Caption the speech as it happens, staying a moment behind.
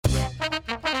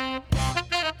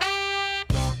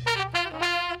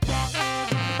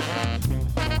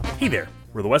Hey there,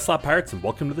 we're the Westlot Pirates and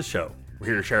welcome to the show. We're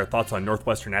here to share our thoughts on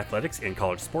Northwestern athletics and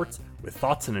college sports with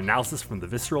thoughts and analysis from the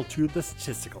visceral to the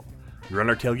statistical. We run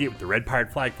our tailgate with the red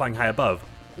pirate flag flying high above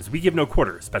as we give no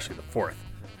quarter, especially the fourth.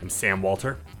 I'm Sam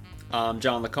Walter. I'm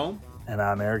John Lacombe. And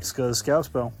I'm Eric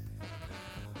Scoutspo.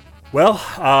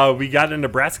 Well, we got a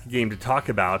Nebraska game to talk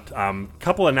about.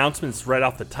 Couple announcements right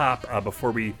off the top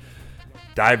before we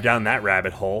dive down that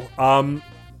rabbit hole.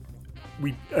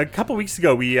 A couple weeks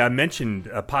ago, we mentioned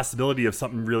a possibility of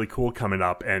something really cool coming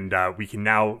up, and we can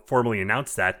now formally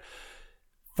announce that.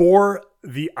 For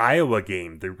the Iowa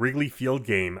game, the Wrigley Field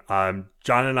game, John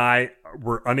and I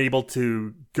were unable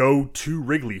to go to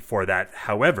Wrigley for that.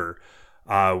 However,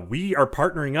 we are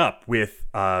partnering up with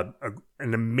an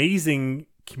amazing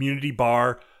community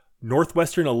bar,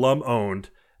 Northwestern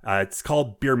alum-owned. It's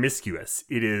called Beermiscuous.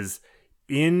 It is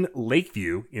in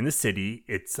Lakeview, in the city.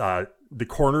 It's the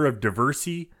corner of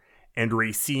Diversey and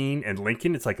Racine and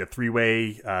Lincoln. It's like a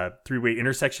three-way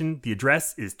intersection. The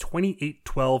address is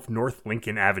 2812 North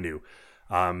Lincoln Avenue.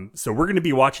 So we're going to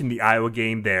be watching the Iowa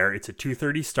game there. It's a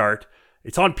 2:30 start.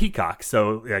 It's on Peacock.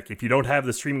 So like, if you don't have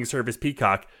the streaming service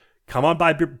Peacock, come on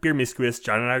by Beermiscuous.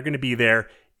 John and I are going to be there.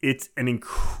 It's an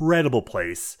incredible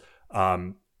place.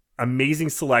 Amazing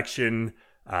selection.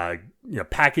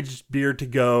 Packaged beer to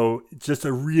go. It's just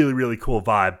a really, really cool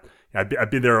vibe.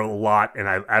 I've been there a lot, and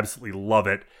I absolutely love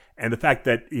it. And the fact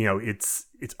that it's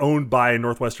owned by a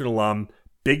Northwestern alum,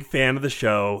 big fan of the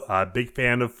show, big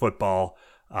fan of football.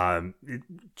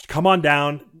 Come on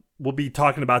down. We'll be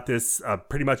talking about this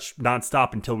pretty much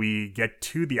nonstop until we get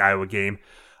to the Iowa game.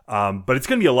 But it's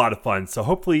going to be a lot of fun. So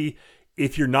hopefully,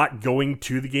 if you're not going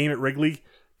to the game at Wrigley,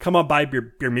 come on by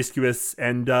Beermiscuous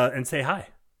and say hi.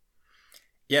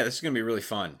 Yeah, this is going to be really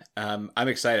fun. I'm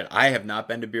excited. I have not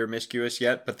been to Beermiscuous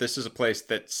yet, but this is a place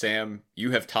that, Sam,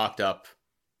 you have talked up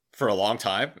for a long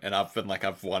time, and I've been like,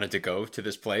 I've wanted to go to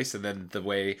this place, and then the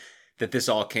way that this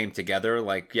all came together,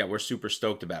 we're super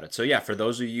stoked about it. So yeah, for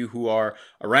those of you who are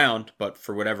around, but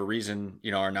for whatever reason,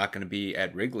 are not going to be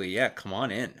at Wrigley, yeah, come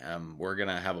on in. We're going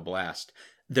to have a blast.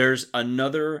 There's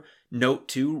another note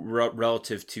too,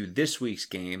 relative to this week's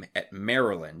game at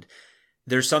Maryland.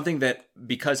 There's something that,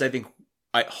 because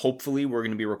hopefully we're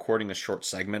going to be recording a short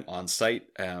segment on site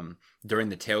during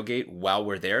the tailgate while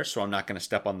we're there, so I'm not going to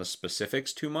step on the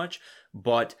specifics too much,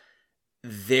 but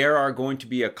there are going to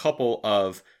be a couple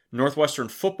of Northwestern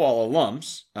football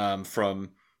alums from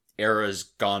eras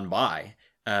gone by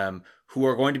who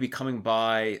are going to be coming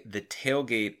by the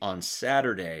tailgate on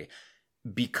Saturday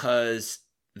because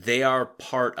they are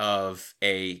part of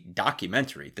a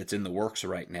documentary that's in the works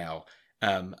right now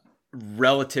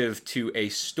relative to a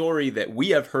story that we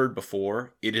have heard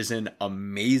before. It is an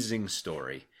amazing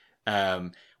story.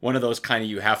 One of those kind of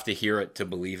you have to hear it to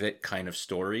believe it kind of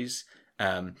stories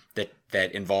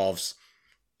that involves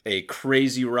a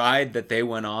crazy ride that they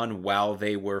went on while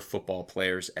they were football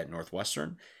players at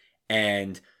Northwestern.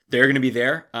 And they're going to be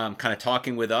there kind of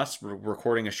talking with us. We're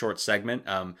recording a short segment.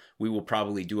 We will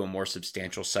probably do a more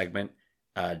substantial segment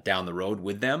down the road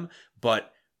with them.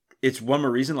 But it's one more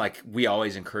reason, we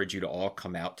always encourage you to all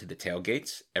come out to the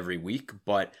tailgates every week.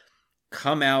 But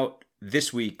come out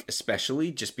this week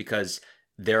especially just because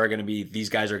these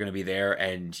guys are going to be there,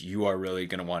 and you are really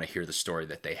going to want to hear the story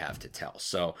that they have to tell.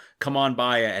 So come on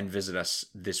by and visit us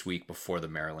this week before the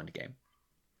Maryland game.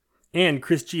 And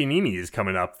Chris Giannini is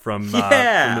coming up from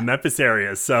the Memphis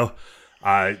area. So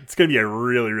it's going to be a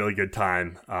really, really good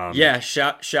time.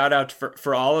 Shout out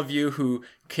for all of you who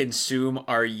consume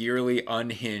our yearly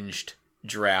unhinged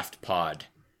draft pod.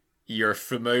 You're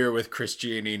familiar with Chris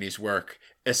Giannini's work,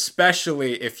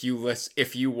 especially if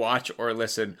you watch or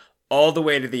listen all the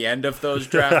way to the end of those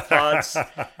draft pods.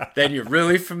 Then you're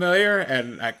really familiar,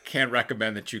 and I can't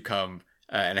recommend that you come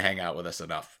and hang out with us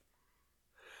enough.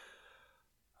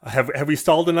 Have we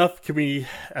stalled enough? Can we?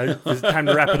 Is it time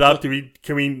to wrap it up?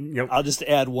 Can we? I'll just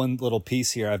add one little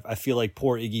piece here. I feel like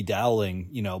poor Iggy Dowling,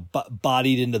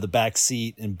 bodied into the back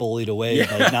seat and bullied away,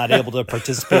 not able to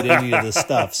participate in any of this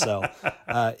stuff. So,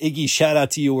 Iggy, shout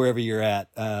out to you wherever you're at.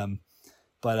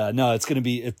 But no, it's going to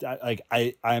be.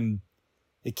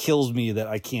 It kills me that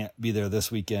I can't be there this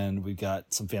weekend. We've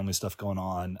got some family stuff going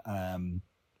on.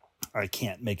 I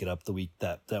can't make it up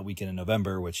that weekend in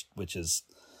November, which is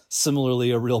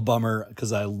similarly a real bummer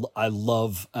because I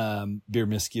love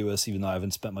Beermiscuous, even though I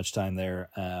haven't spent much time there.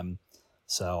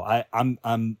 So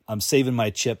I'm saving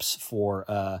my chips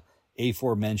for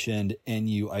aforementioned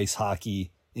NU ice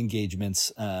hockey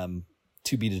engagements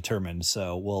to be determined.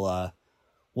 So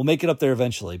we'll make it up there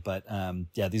eventually. But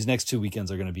these next 2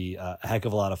 weekends are going to be a heck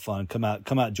of a lot of fun. Come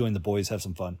out, join the boys, have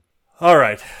some fun. All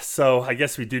right, so I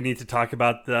guess we do need to talk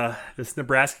about this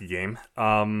Nebraska game.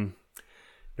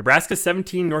 Nebraska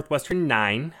 17, Northwestern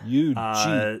 9.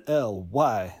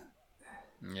 UGLY.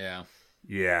 Yeah.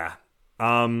 Yeah.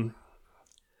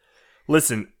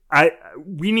 Listen,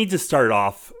 we need to start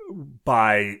off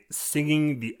by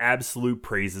singing the absolute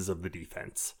praises of the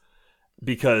defense,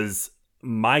 because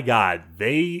my God,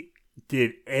 they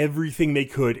did everything they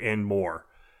could and more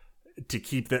to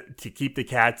keep the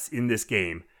Cats in this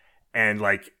game. And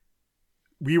like,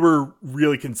 we were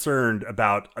really concerned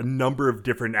about a number of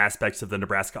different aspects of the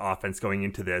Nebraska offense going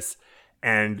into this,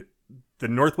 and the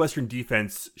Northwestern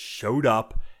defense showed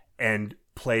up and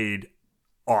played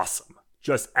awesome.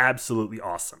 Just absolutely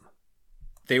awesome.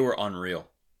 They were unreal.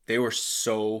 They were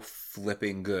so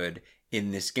flipping good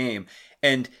in this game.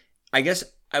 And I guess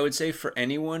I would say for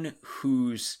anyone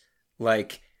who's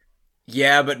like,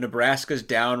 yeah, but Nebraska's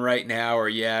down right now, or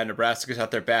yeah, Nebraska's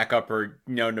out their backup, or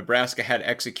Nebraska had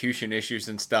execution issues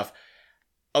and stuff.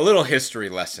 A little history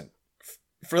lesson.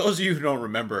 For those of you who don't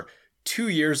remember, 2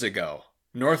 years ago,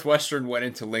 Northwestern went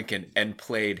into Lincoln and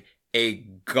played a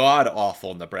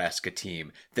god-awful Nebraska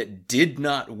team that did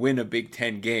not win a Big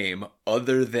Ten game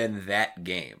other than that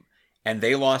game. And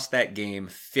they lost that game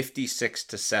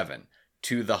 56-7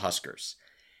 to the Huskers.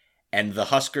 And the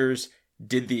Huskers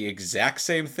did the exact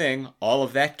same thing all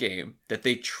of that game that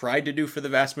they tried to do for the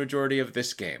vast majority of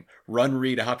this game. Run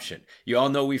read option. You all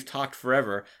know we've talked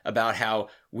forever about how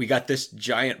we got this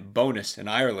giant bonus in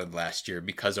Ireland last year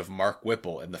because of Mark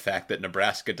Whipple and the fact that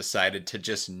Nebraska decided to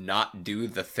just not do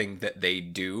the thing that they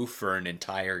do for an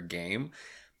entire game.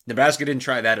 Nebraska didn't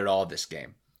try that at all this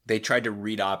game. They tried to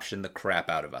read option the crap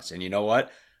out of us. And you know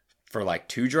what? For like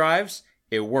 2 drives,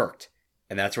 it worked.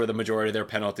 And that's where the majority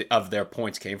of their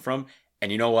points came from.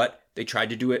 And you know what? They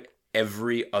tried to do it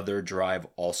every other drive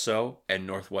also, and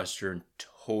Northwestern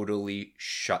totally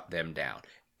shut them down.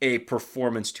 A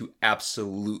performance to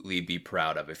absolutely be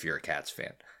proud of if you're a Cats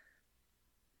fan.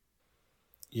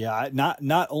 Yeah,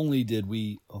 not only did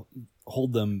we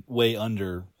hold them way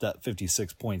under that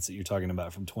 56 points that you're talking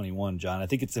about from 21, John, I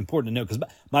think it's important to note, because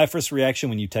my first reaction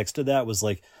when you texted that was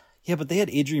like, yeah, but they had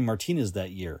Adrian Martinez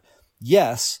that year.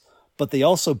 Yes, but they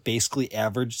also basically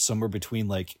averaged somewhere between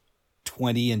like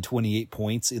 20 and 28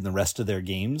 points in the rest of their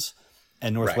games,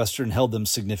 and Northwestern held them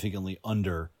significantly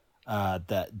under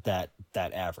that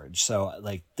average. So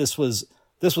like this was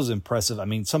impressive. I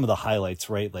mean, some of the highlights,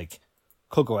 right? Like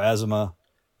Coco Azuma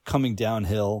coming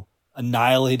downhill,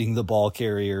 annihilating the ball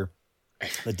carrier,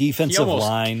 the defensive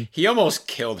line. He almost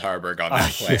killed Harburg on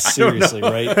that play. Yeah, seriously,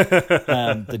 right?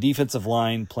 The defensive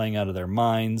line playing out of their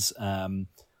minds.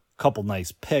 Couple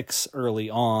nice picks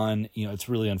early on. It's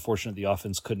really unfortunate the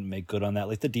offense couldn't make good on that.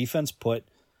 Like the defense put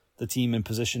the team in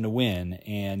position to win.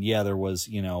 And yeah, there was,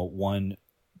 one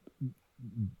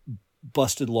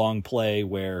busted long play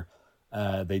where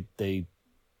they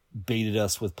baited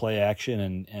us with play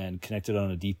action and connected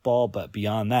on a deep ball. But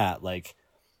beyond that, like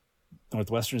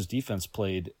Northwestern's defense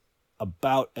played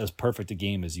about as perfect a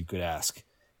game as you could ask.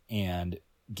 And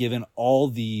given all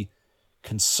the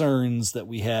concerns that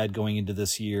we had going into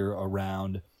this year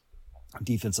around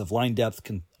defensive line depth,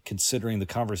 considering the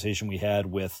conversation we had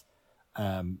with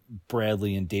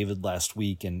Bradley and David last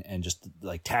week, and just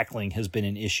like tackling has been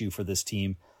an issue for this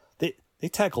team. They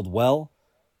tackled well.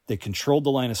 They controlled the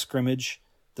line of scrimmage.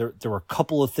 There were a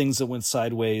couple of things that went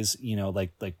sideways,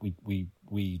 like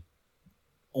we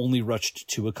only rushed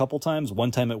 2 a couple times. One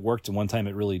time it worked and one time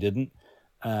it really didn't.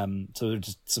 So there's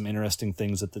just some interesting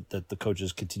things that the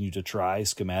coaches continue to try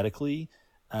schematically,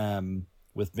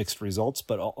 with mixed results,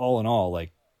 but all in all,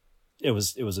 like it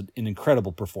was an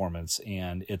incredible performance.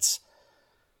 And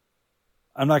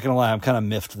I'm not going to lie, I'm kind of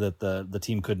miffed that the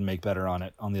team couldn't make better on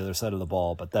it on the other side of the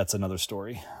ball, but that's another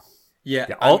story. Yeah.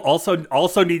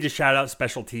 Also need to shout out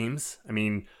special teams. I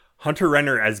mean, Hunter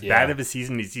Renner, as bad of a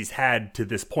season as he's had to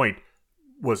this point,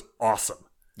 was awesome.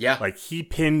 Yeah. Like he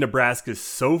pinned Nebraska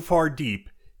so far deep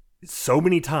so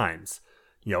many times,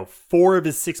 4 of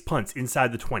his 6 punts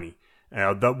inside the 20.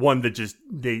 The one that just,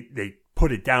 they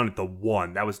put it down at the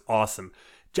 1. That was awesome.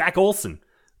 Jack Olson,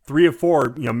 3 of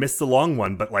 4, missed the long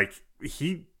one, but like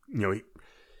he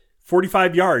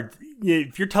 45 yards.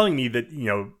 If you're telling me that,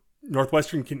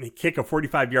 Northwestern can kick a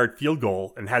 45-yard field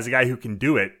goal and has a guy who can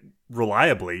do it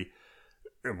reliably,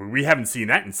 we haven't seen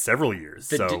that in several years.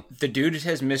 The dude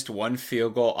has missed 1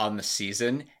 field goal on the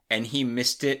season, and he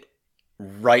missed it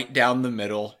right down the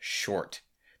middle short.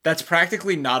 That's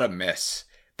practically not a miss.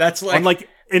 That's like,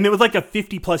 and it was like a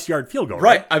 50+ yard field goal,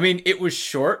 right? I mean, it was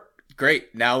short.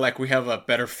 Great. Now, like, we have a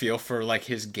better feel for like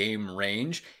his game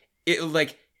range. It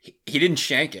like he didn't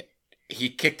shank it. he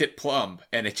kicked it plumb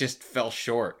and it just fell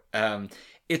short.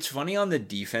 It's funny on the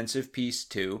defensive piece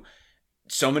too.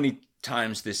 So many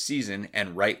times this season,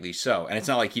 and rightly so. And it's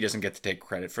not like he doesn't get to take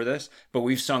credit for this, but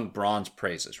we've sung Braun's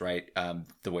praises, right?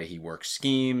 The way he works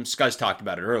schemes. Scuzz talked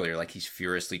about it earlier. Like, he's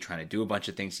furiously trying to do a bunch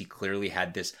of things. He clearly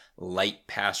had this light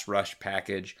pass rush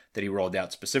package that he rolled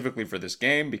out specifically for this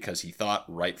game because he thought,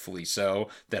 rightfully so,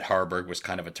 that Harburg was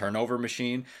kind of a turnover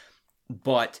machine.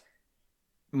 But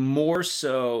more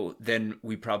so than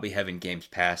we probably have in games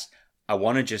past, I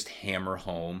want to just hammer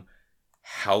home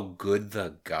how good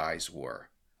the guys were.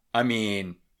 I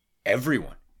mean,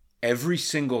 everyone, every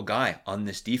single guy on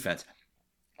this defense.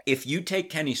 If you take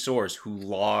Kenny Soares, who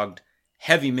logged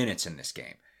heavy minutes in this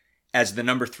game as the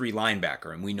number 3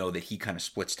 linebacker, and we know that he kind of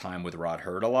splits time with Rod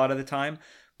Hurd a lot of the time,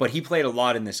 but he played a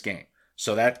lot in this game.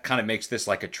 So that kind of makes this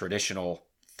like a traditional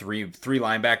three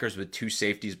linebackers with 2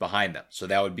 safeties behind them. So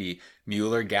that would be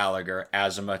Mueller, Gallagher,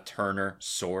 Azuma, Turner,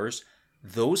 Soares.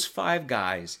 Those 5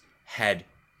 guys had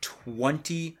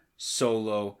 20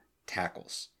 solo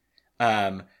tackles.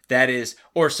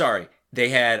 They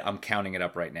had, I'm counting it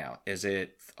up right now. Is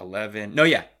it 11? No,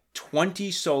 yeah,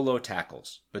 20 solo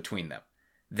tackles between them.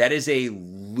 That is a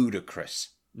ludicrous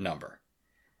number.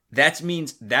 That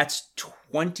means that's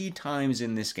 20 times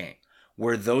in this game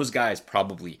where those guys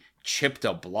probably chipped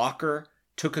a blocker,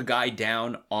 took a guy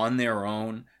down on their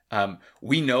own.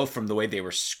 We know from the way they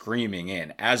were screaming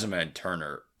in, Azuma and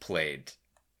Turner played,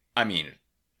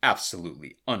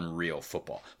 absolutely unreal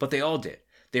football. But they all did.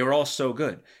 They were all so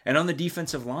good. And on the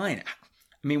defensive line,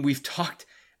 we've talked,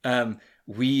 who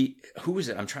was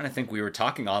it? I'm trying to think. We were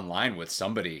talking online with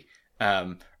somebody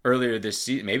earlier this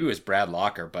season. Maybe it was Brad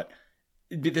Locker, but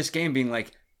this game being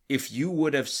like, if you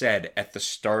would have said at the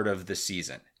start of the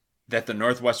season that the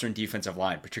Northwestern defensive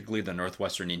line, particularly the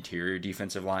Northwestern interior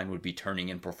defensive line, would be turning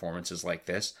in performances like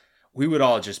this, we would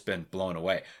all just been blown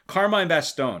away. Carmine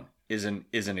Bastone is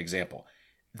an example.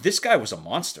 This guy was a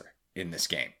monster in this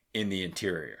game. In the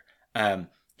interior.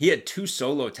 He had 2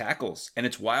 solo tackles, and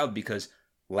it's wild because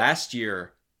last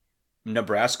year,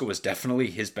 Nebraska was definitely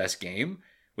his best game,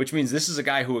 which means this is a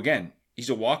guy who, again, he's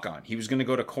a walk-on. He was going to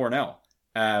go to Cornell.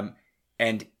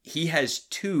 And he has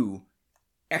 2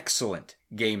 excellent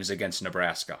games against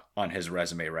Nebraska on his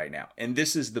resume right now. And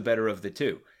this is the better of the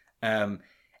 2. And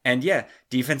yeah,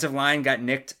 defensive line got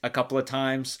nicked a couple of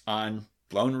times on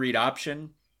blown read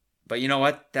option. But you know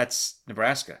what? That's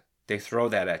Nebraska. They throw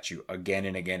that at you again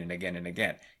and again and again and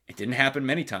again. It didn't happen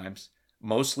many times.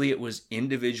 Mostly it was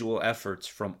individual efforts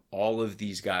from all of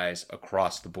these guys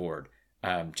across the board,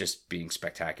 just being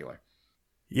spectacular.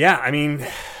 Yeah,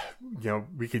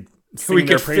 we could sing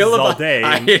their praises all day.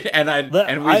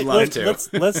 We'd love to.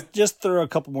 Let's just throw a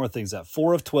couple more things out.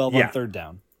 4 of 12 on third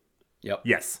down. Yep.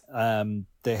 Yes.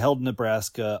 They held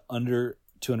Nebraska under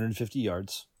 250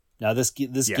 yards. Now this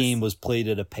game was played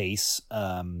at a pace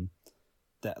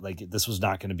that this was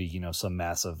not going to be some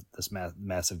massive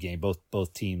game.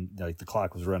 Both team, like, the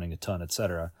clock was running a ton,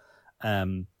 etc.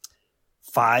 5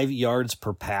 yards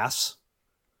per pass,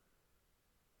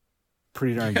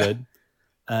 pretty darn good.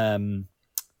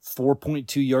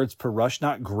 4.2 yards per rush,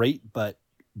 not great but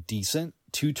decent.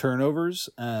 2 turnovers.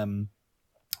 They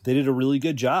did a really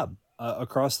good job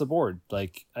across the board.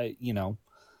 If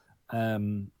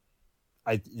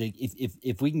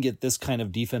we can get this kind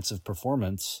of defensive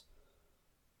performance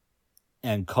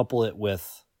and couple it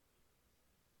with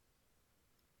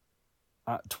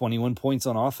 21 points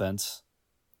on offense,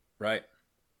 right?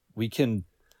 We can,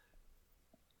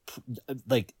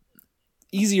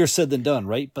 easier said than done,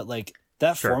 right? But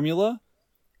that formula,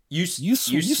 you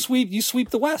sweep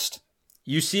the West.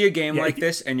 You see a game like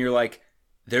this, and you're like,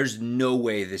 there's no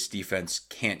way this defense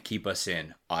can't keep us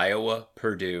in. Iowa,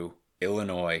 Purdue,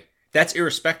 Illinois. That's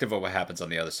irrespective of what happens on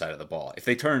the other side of the ball. If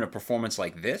they turn in a performance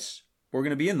like this, we're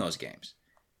going to be in those games.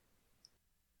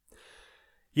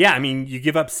 Yeah, you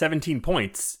give up 17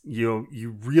 points.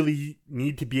 You really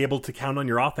need to be able to count on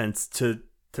your offense to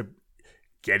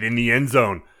get in the end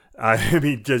zone.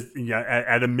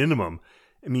 At a minimum.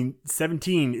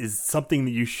 17 is something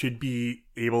that you should be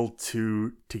able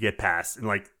to get past.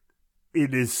 And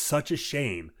it is such a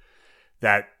shame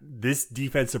that this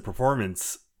defensive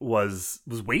performance was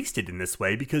wasted in this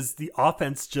way, because the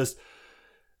offense just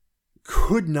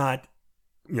couldn't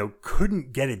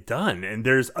get it done. And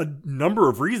there's a number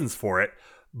of reasons for it.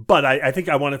 But I think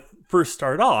I want to first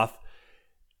start off.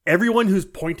 Everyone who's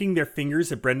pointing their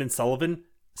fingers at Brendan Sullivan,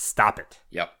 stop it.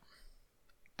 Yep.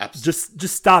 Absolutely.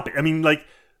 Just stop it.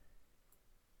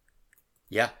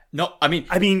 Yeah. No,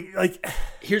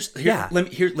 here's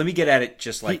let me get at it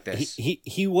just like this.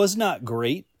 He was not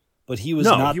great, but he was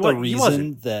not the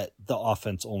reason that the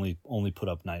offense only put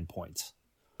up 9 points.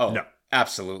 Oh, no.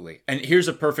 Absolutely. And here's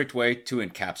a perfect way to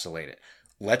encapsulate it.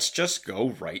 Let's just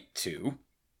go right to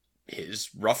his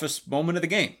roughest moment of the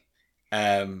game.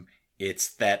 It's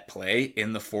that play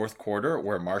in the fourth quarter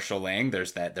where Marshall Lang,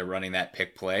 they're running that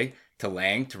pick play to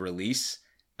Lang to release.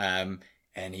 And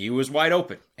he was wide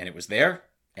open and it was there.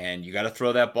 And you got to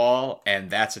throw that ball, and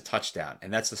that's a touchdown.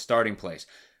 And that's the starting place.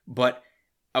 But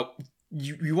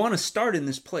you want to start in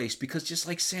this place because, just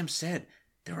like Sam said,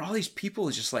 there are all these people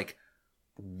who just like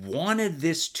wanted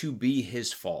this to be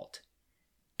his fault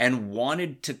and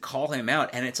wanted to call him out.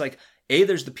 And it's like, A,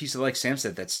 there's the piece of, like Sam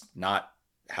said, that's not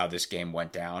how this game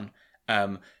went down.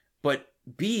 But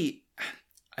B,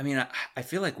 I mean, I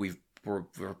feel like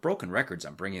we're broken records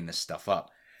on bringing this stuff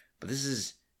up. But this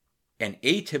is an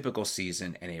atypical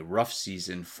season and a rough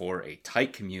season for a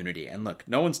tight community. And look,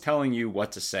 no one's telling you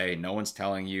what to say. No one's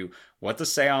telling you what to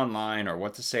say online or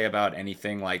what to say about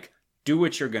anything. Like, do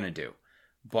what you're going to do.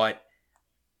 But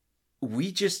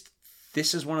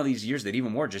this is one of these years that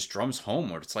even more just drums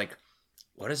home, where it's like,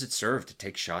 what does it serve to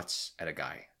take shots at a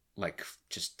guy? Like,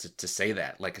 just to say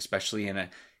that, like, especially in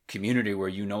a community where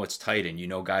you know it's tight and you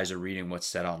know guys are reading what's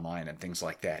said online and things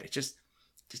like that. It just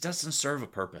doesn't serve a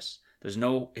purpose.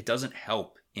 It doesn't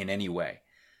help in any way.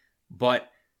 But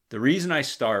the reason I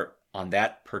start on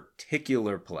that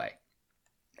particular play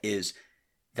is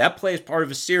that play is part of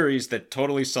a series that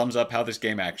totally sums up how this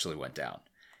game actually went down.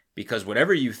 Because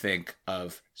whatever you think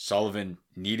of Sullivan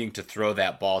needing to throw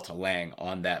that ball to Lang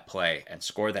on that play and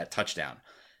score that touchdown,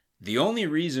 the only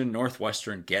reason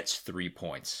Northwestern gets 3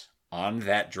 points on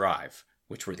that drive,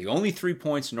 which were the only 3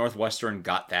 points Northwestern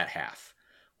got that half,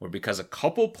 were because a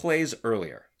couple plays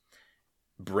earlier,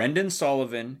 Brendan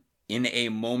Sullivan, in a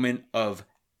moment of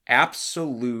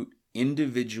absolute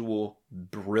individual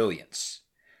brilliance,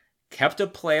 kept a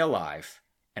play alive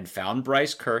and found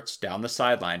Bryce Kurtz down the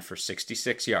sideline for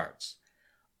 66 yards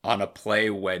on a play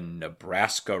when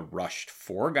Nebraska rushed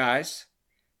 4 guys,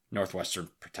 Northwestern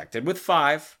protected with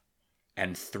 5,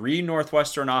 and 3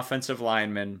 Northwestern offensive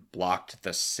linemen blocked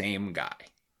the same guy.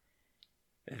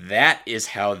 That is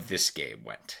how this game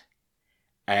went.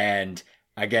 And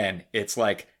again, it's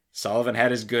like Sullivan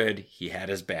had his good, he had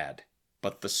his bad.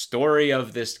 But the story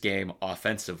of this game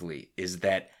offensively is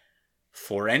that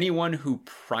for anyone who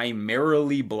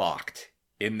primarily blocked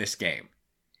in this game,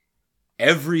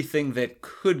 everything that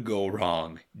could go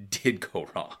wrong did go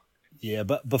wrong. Yeah,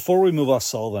 but before we move off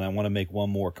Sullivan, I want to make one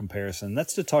more comparison.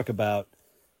 That's to talk about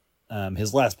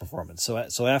his last performance.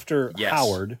 So after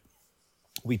Howard,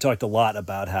 we talked a lot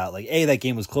about how, like, that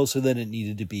game was closer than it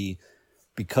needed to be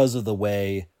because of the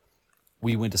way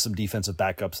we went to some defensive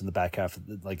backups in the back half,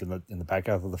 in the back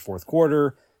half of the fourth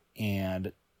quarter,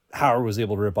 and Howard was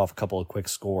able to rip off a couple of quick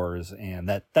scores, and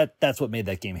that's what made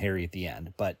that game hairy at the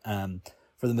end. But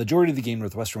for the majority of the game,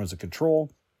 Northwestern was in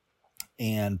control,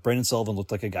 and Brendan Sullivan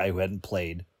looked like a guy who hadn't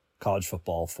played college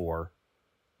football for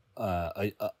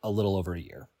a little over a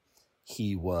year.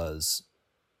 He was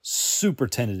super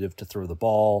tentative to throw the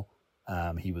ball.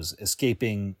 He was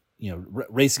escaping,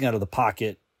 racing out of the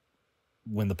pocket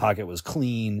when the pocket was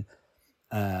clean,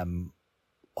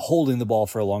 holding the ball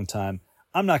for a long time.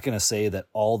 I'm not going to say that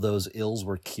all those ills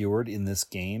were cured in this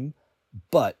game,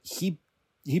 but he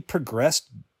progressed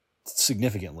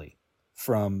significantly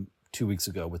from 2 weeks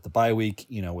ago with the bye week,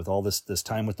 with all this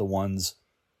time with the ones,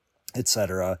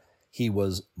 etc. He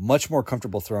was much more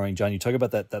comfortable throwing. John, you talk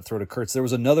about that throw to Kurtz. There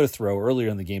was another throw earlier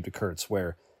in the game to Kurtz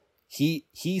where he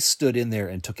stood in there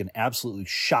and took an absolute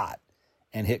shot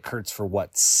and hit Kurtz for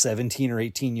 17 or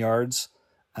 18 yards,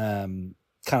 kind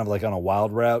of like on a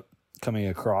wild route coming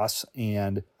across.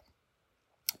 And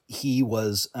he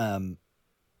carried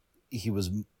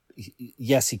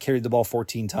the ball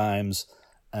 14 times.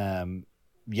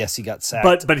 Yes, he got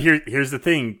sacked. But here's the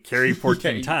thing: carry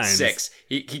 14 times. 6.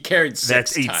 He carried 6.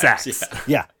 That's 8 times. sacks.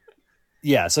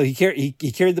 Yeah. So he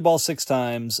carried the ball 6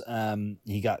 times.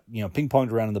 He got ping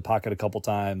ponged around in the pocket a couple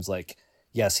times. Like,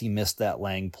 yes, he missed that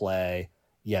Lang play.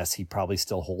 Yes, he probably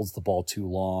still holds the ball too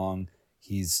long.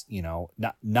 He's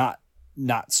not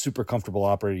super comfortable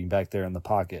operating back there in the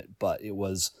pocket. But it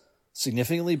was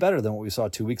significantly better than what we saw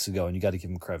 2 weeks ago, and you got to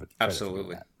give him credit.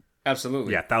 Absolutely. For that.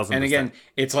 Absolutely. Yeah, 1,000%. And again,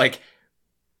 it's like,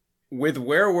 with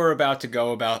where we're about to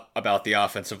go about the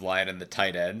offensive line and the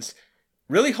tight ends,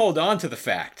 really hold on to the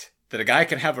fact that a guy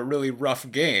can have a really rough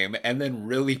game and then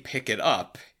really pick it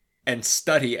up and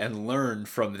study and learn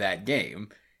from that game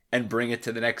and bring it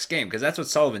to the next game. Because that's what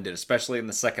Sullivan did, especially in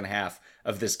the second half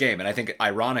of this game. And I think,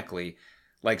 ironically,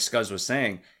 like Scuzz was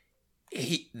saying,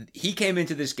 he came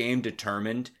into this game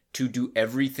determined to do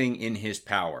everything in his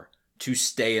power to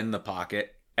stay in the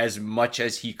pocket as much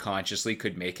as he consciously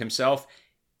could make himself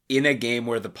in a game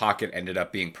where the pocket ended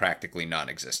up being practically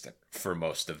non-existent for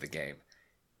most of the game.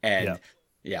 And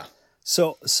yeah.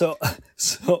 So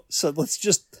let's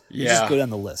just go down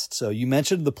the list. So you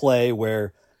mentioned the play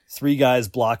where 3 guys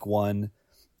block 1.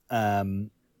 There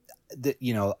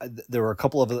were a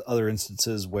couple of other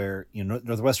instances where,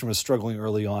 Northwestern was struggling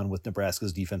early on with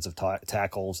Nebraska's defensive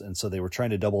tackles. And so they were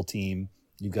trying to double team.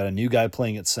 You've got a new guy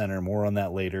playing at center, more on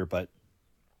that later, but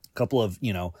a couple of,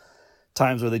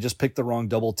 times where they just picked the wrong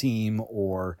double team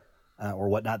or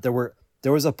whatnot. There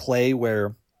was a play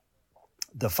where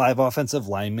the 5 offensive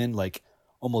linemen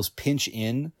almost pinch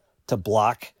in to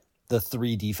block the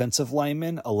 3 defensive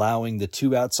linemen, allowing the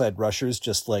 2 outside rushers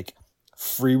just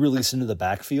free release into the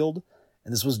backfield.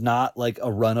 And this was not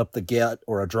a run up the gut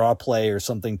or a draw play or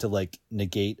something to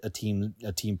negate a team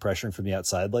pressuring from the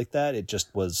outside like that. It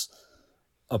just was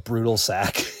a brutal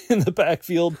sack in the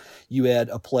backfield. You had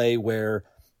a play where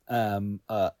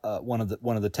one of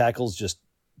the tackles just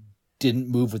didn't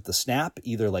move with the snap,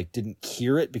 either didn't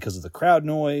hear it because of the crowd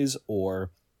noise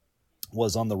or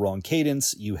was on the wrong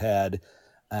cadence. You had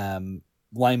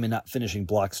linemen not finishing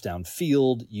blocks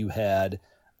downfield. You had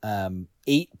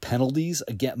 8 penalties,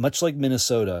 again, much like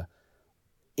Minnesota,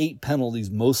 8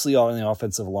 penalties, mostly on the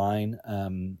offensive line.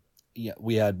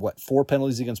 We had 4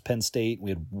 penalties against Penn State. We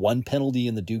had 1 penalty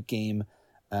in the Duke game.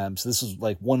 So this was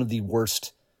one of the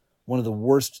worst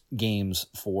games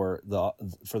for the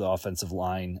offensive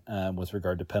line with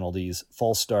regard to penalties,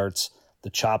 false starts, the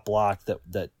chop block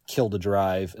that killed a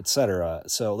drive, etc.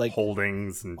 So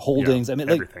holdings. I mean,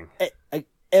 everything.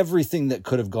 Everything that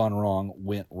could have gone wrong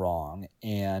went wrong,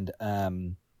 and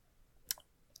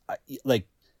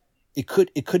it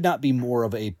could not be more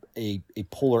of a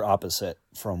polar opposite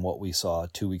from what we saw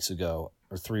 2 weeks ago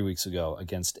or 3 weeks ago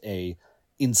against a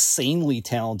insanely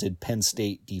talented Penn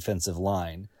State defensive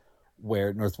line,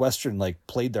 where Northwestern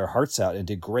played their hearts out and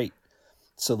did great.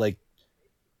 So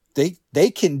they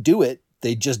can do it.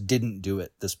 They just didn't do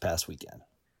it this past weekend.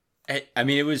 I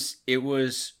mean, it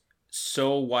was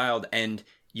so wild, and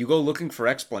you go looking for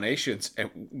explanations, and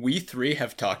we 3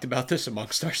 have talked about this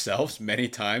amongst ourselves many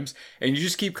times, and you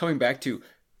just keep coming back to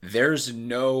there's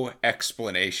no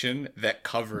explanation that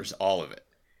covers all of it.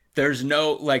 There's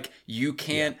no, you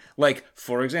can't,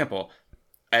 for example,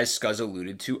 as Scuzz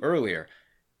alluded to earlier,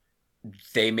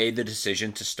 they made the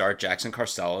decision to start Jackson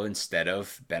Carcello instead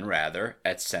of Ben Rather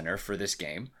at center for this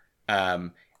game.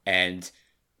 And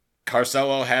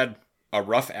Carcello had a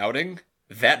rough outing.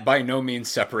 That by no means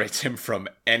separates him from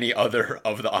any other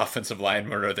of the offensive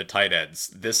linemen or the tight ends.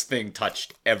 This thing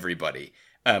touched everybody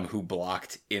who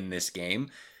blocked in this game.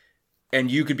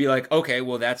 And you could be like, okay,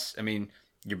 well,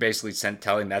 you're basically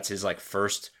telling that's his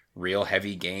first real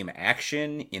heavy game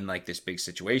action in this big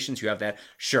situations. You have that.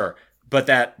 Sure. But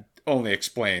that only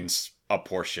explains a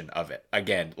portion of it.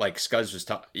 Again, Scuzz was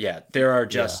talking. Yeah, there are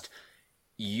just,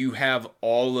 you have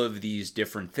all of these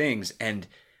different things. And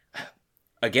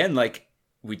again,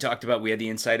 we talked about, we had the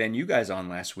Inside NU guys on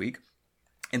last week,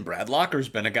 and Brad Locker's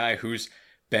been a guy who's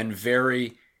been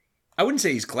very, I wouldn't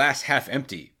say he's glass half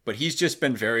empty, but he's just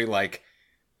been very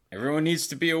everyone needs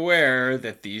to be aware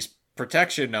that these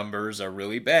protection numbers are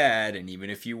really bad, and even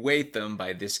if you weight them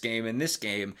by this game and this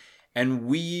game, and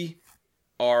we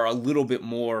are a little bit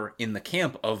more in the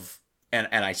camp of, and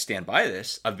I stand by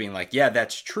this, of being yeah,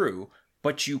 that's true,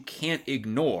 but you can't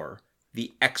ignore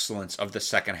the excellence of the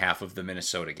second half of the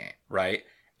Minnesota game, right?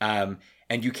 And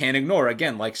you can't ignore,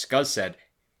 again, like Scuzz said,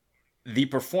 the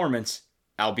performance,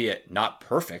 albeit not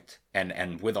perfect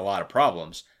and with a lot of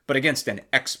problems, but against an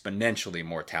exponentially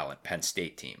more talented Penn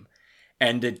State team.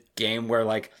 And a game where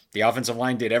the offensive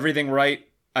line did everything right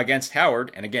against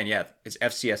Howard, and again, it's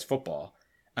FCS football,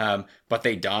 but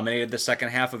they dominated the second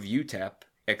half of UTEP,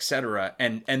 etc.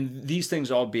 And these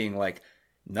things all being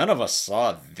none of us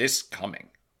saw this coming.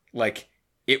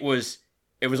 It was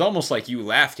almost like you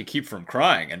laugh to keep from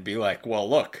crying and be well,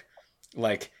 look,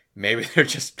 maybe they're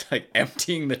just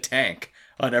emptying the tank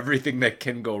on everything that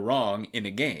can go wrong in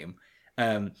a game.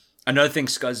 Another thing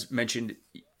Scuzz mentioned.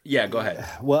 Yeah, go ahead.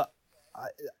 Well,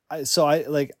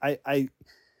 I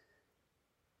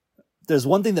there's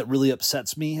one thing that really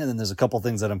upsets me, and then there's a couple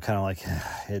things that I'm kind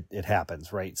of it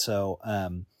happens, right? So,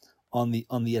 on the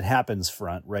it happens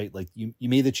front, right? You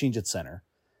made the change at center.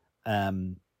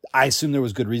 I assume there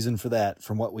was good reason for that.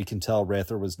 From what we can tell,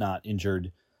 Rather was not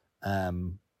injured.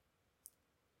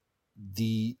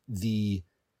 The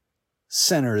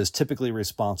center is typically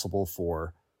responsible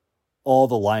for all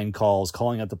the line calls,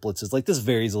 calling out the blitzes. This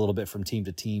varies a little bit from team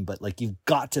to team, but you've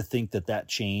got to think that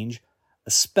change,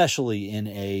 especially in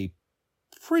a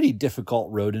pretty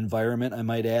difficult road environment, I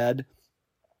might add,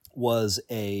 had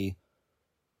a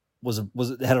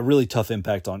really tough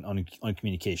impact on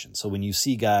communication. So when you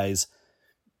see guys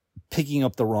picking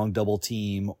up the wrong double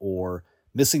team or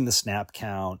missing the snap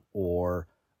count or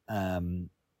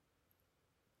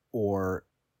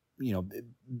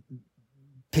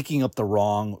picking up the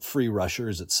wrong free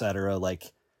rushers, etc.,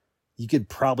 like you could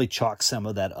probably chalk some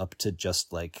of that up to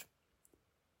just like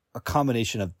a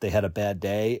combination of they had a bad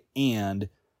day and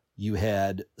you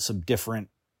had some different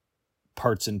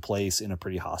parts in place in a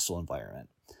pretty hostile environment.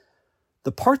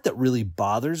 The part that really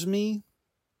bothers me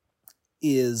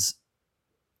is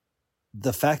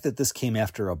the fact that this came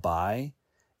after a bye,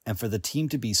 and for the team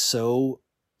to be so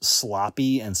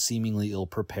sloppy and seemingly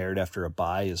ill-prepared after a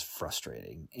bye is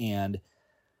frustrating. And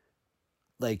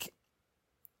like,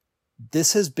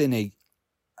 this has been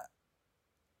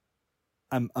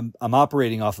I'm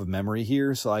operating off of memory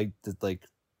here, so I like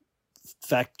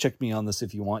fact check me on this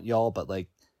if you want, y'all, but like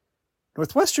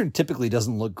Northwestern typically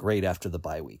doesn't look great after the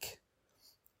bye week.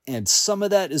 And some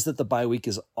of that is that the bye week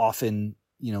is often,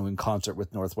 in concert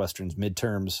with Northwestern's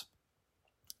midterms.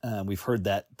 We've heard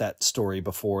that story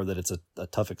before, that it's a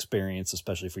tough experience,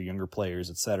 especially for younger players,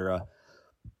 etc.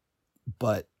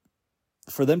 But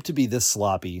for them to be this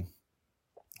sloppy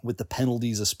with the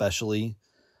penalties, especially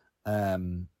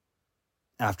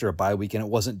after a bye week, and it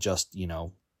wasn't just,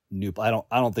 new. I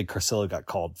don't think Carcillo got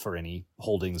called for any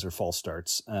holdings or false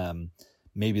starts.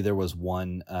 Maybe there was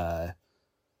one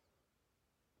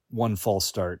false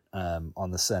start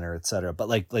on the center, etc. But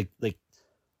like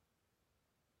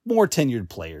more tenured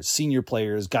players, senior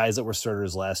players, guys that were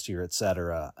starters last year,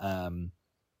 etc.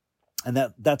 And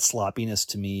that sloppiness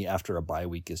to me after a bye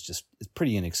week is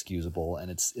pretty inexcusable, and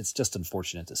it's just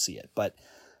unfortunate to see it. But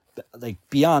like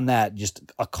beyond that, just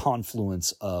a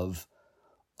confluence of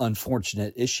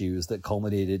unfortunate issues that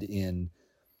culminated in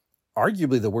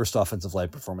arguably the worst offensive line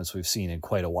performance we've seen in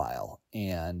quite a while,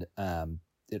 and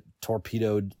it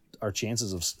torpedoed our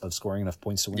chances of scoring enough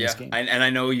points to win this game. And I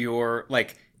know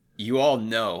you all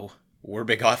know we're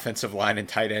big offensive line and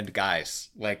tight end guys.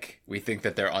 Like, we think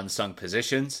that they're unsung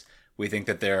positions. We think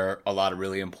that there are a lot of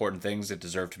really important things that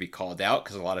deserve to be called out,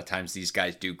 because a lot of times these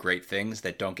guys do great things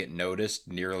that don't get noticed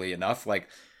nearly enough. Like,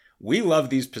 we love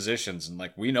these positions, and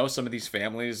like we know some of these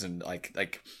families, and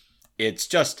like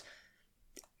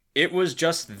it was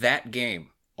just that game.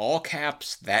 All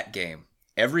caps, that game.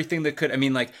 Everything that could,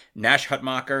 like Nash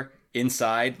Hutmacher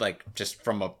inside, like just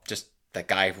that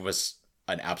guy was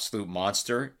an absolute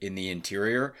monster in the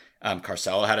interior.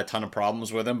 Carcillo had a ton of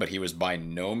problems with him, but he was by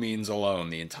no means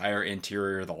alone. The entire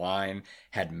interior of the line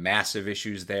had massive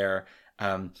issues there.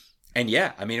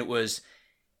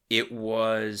 It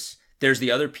was, there's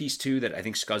the other piece too that I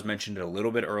think Scuzz mentioned it a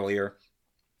little bit earlier.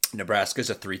 Nebraska's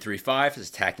a 3-3-5, is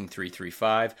attacking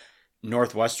 3-3-5.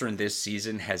 Northwestern this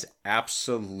season has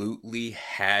absolutely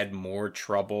had more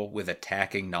trouble with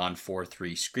attacking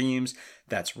non-4-3 schemes.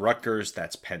 That's Rutgers,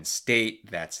 that's Penn State,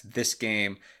 that's this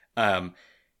game.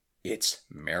 It's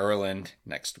Maryland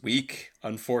next week,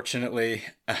 unfortunately.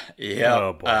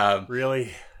 Oh boy,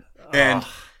 really? And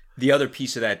the other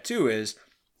piece of that too is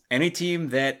any team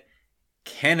that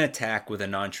can attack with a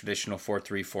non-traditional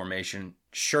 4-3 formation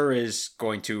sure is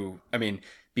going to,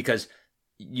 because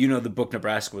the book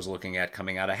Nebraska was looking at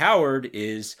coming out of Howard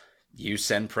is you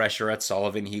send pressure at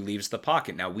Sullivan, he leaves the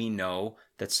pocket. Now, we know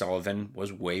that Sullivan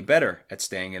was way better at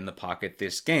staying in the pocket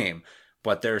this game,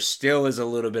 but there still is a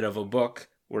little bit of a book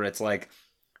where it's like,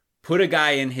 put a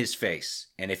guy in his face,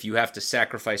 and if you have to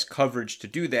sacrifice coverage to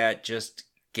do that, just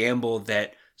gamble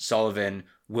that Sullivan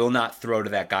will not throw to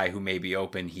that guy who may be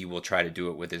open. He will try to do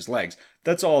it with his legs.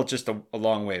 That's all just a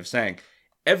long way of saying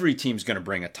every team's going to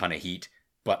bring a ton of heat,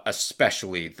 but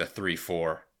especially the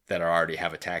 3-4 that already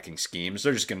have attacking schemes.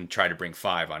 They're just going to try to bring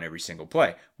 5 on every single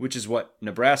play, which is what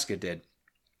Nebraska did.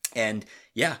 And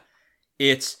yeah,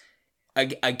 it's,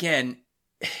 again,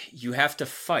 you have to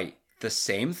fight the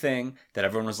same thing that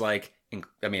everyone was like,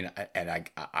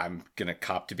 I'm going to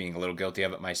cop to being a little guilty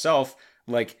of it myself,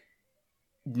 like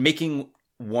making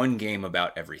one game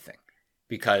about everything.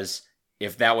 Because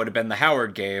if that would have been the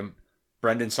Howard game,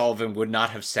 Brendan Sullivan would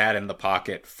not have sat in the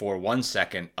pocket for 1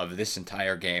 second of this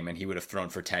entire game, and he would have thrown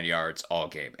for 10 yards all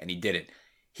game, and he didn't.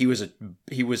 He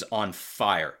was on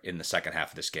fire in the second half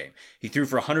of this game. He threw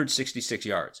for 166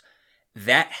 yards.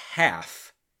 That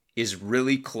half is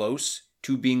really close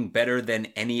to being better than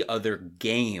any other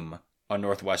game a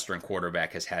Northwestern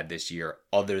quarterback has had this year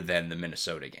other than the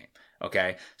Minnesota game.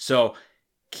 Okay? So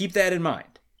keep that in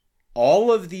mind.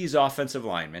 All of these offensive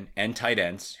linemen and tight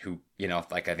ends who,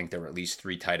 I think there were at least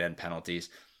 3 tight end penalties.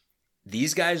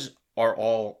 These guys are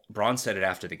all, Braun said it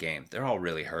after the game, they're all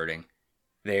really hurting.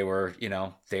 They were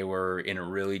in a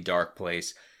really dark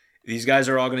place. These guys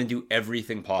are all going to do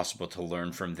everything possible to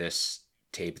learn from this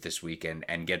tape this weekend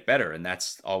and get better, and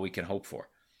that's all we can hope for.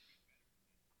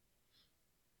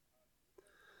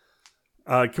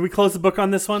 Can we close the book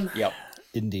on this one? Yep.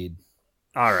 Indeed.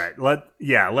 All right.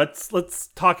 Let's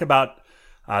talk about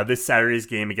this Saturday's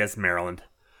game against Maryland.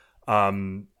 A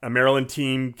Maryland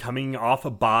team coming off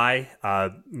a bye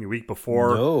the week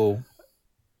before.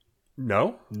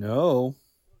 No.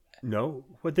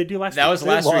 What'd they do last week? That was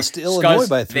last week. Lost to Illinois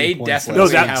by 3 they points.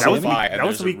 definitely that have was a bye. that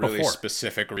was the week really before.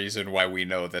 Specific reason why we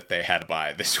know that they had a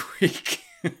bye this week.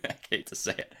 I hate to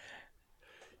say it.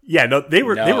 Yeah, they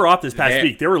were off this past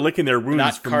week. They were licking their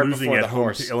wounds from losing at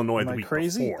home to Illinois the week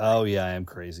before. Oh yeah, I am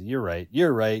crazy. You're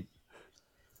right.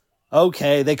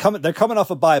 Okay, they're coming off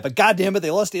a bye, but goddamn it,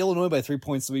 they lost to Illinois by 3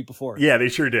 points the week before. Yeah, they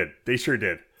sure did.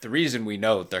 The reason we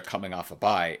know they're coming off a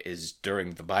bye is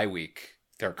during the bye week,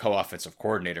 their co-offensive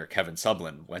coordinator, Kevin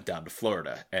Sublin, went down to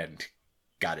Florida and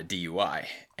got a DUI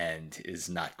and is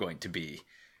not going to be,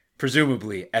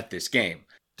 presumably, at this game.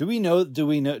 Do we know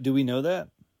that?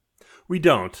 We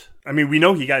don't. I mean, we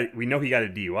know he got a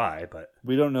DUI, but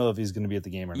we don't know if he's going to be at the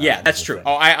game or not. Yeah, that's true.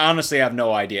 Oh, I honestly have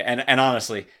no idea. And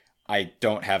honestly, I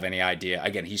don't have any idea.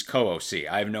 Again, he's co-OC.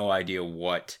 I have no idea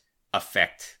what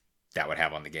effect that would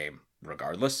have on the game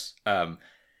regardless.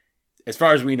 As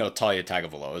far as we know, Talia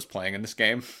Tagovailoa is playing in this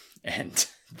game, and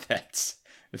that's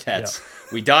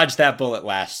we dodged that bullet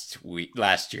last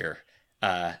year.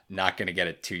 Not going to get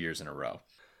it 2 years in a row.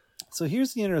 So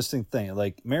here's the interesting thing: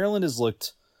 like Maryland has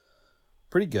looked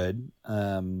pretty good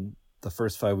the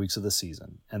first 5 weeks of the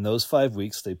season, and those 5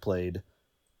 weeks they played.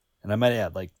 And I might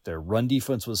add, like their run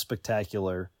defense was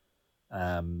spectacular.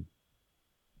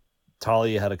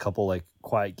 Talia had a couple like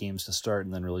quiet games to start,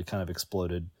 and then really kind of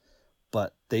exploded.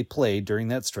 But they played during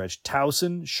that stretch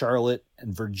Towson, Charlotte,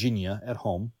 and Virginia at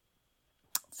home,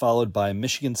 followed by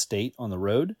Michigan State on the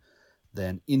road,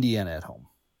 then Indiana at home.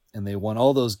 And they won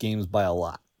all those games by a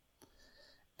lot.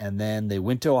 And then they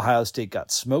went to Ohio State,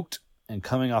 got smoked, and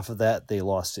coming off of that, they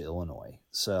lost to Illinois.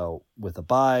 So with a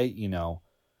bye,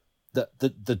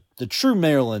 the true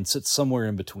Maryland sits somewhere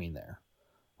in between there,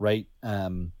 right?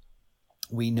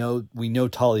 We know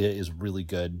Talia is really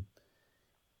good.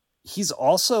 He's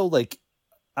also like,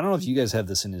 I don't know if you guys have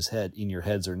this in your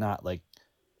heads or not. Like,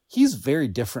 he's very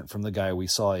different from the guy we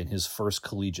saw in his first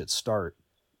collegiate start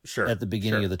at the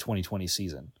beginning of the 2020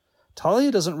 season.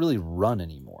 Talia doesn't really run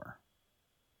anymore.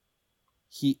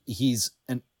 He's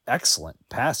an excellent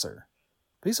passer,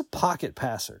 but he's a pocket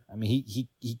passer. I mean,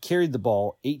 he carried the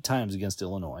ball 8 times against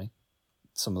Illinois.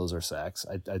 Some of those are sacks.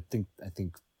 I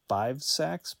think 5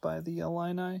 sacks by the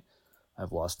Illini.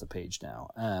 I've lost the page now.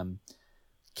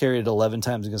 Carried 11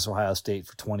 times against Ohio State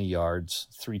for 20 yards,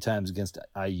 3 times against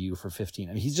IU for 15.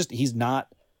 I mean, he's not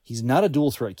a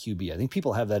dual threat QB. I think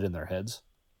people have that in their heads.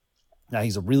 Now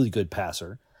he's a really good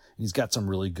passer. He's got some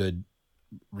really good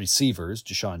receivers,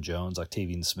 Deshaun Jones,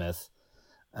 Octavian Smith.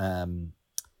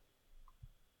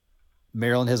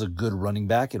 Maryland has a good running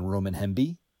back in Roman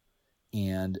Hemby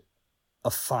and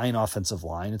a fine offensive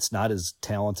line. It's not as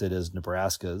talented as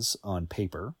Nebraska's on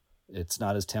paper. It's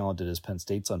not as talented as Penn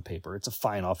State's on paper. It's a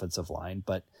fine offensive line,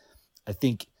 but I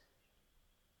think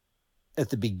at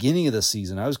the beginning of the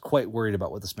season, I was quite worried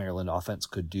about what this Maryland offense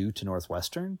could do to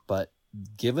Northwestern, but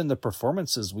given the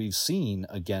performances we've seen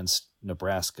against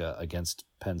Nebraska, against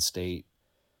Penn State,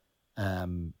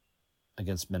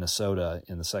 against Minnesota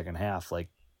in the second half, like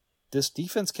this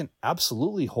defense can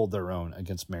absolutely hold their own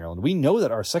against Maryland. We know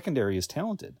that our secondary is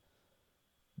talented.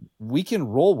 We can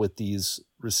roll with these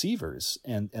receivers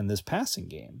and this passing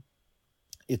game.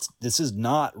 This is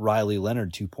not Riley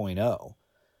Leonard 2.0.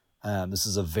 This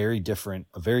is a very different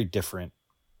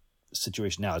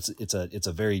situation. Now it's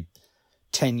a very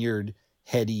tenured,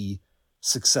 heady,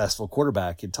 successful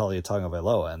quarterback in Talia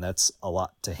Tagovailoa, and that's a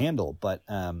lot to handle. But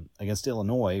against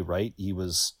Illinois, right, he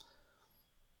was,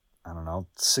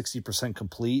 60%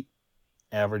 complete,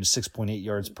 average 6.8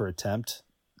 yards per attempt,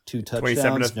 2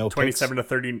 touchdowns, no picks. 27 to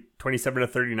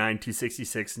 39,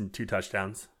 266, and 2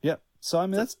 touchdowns. Yep. So I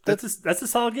mean that's a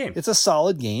solid game. It's a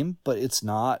solid game, but it's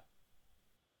not,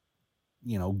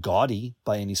 gaudy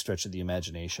by any stretch of the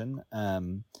imagination.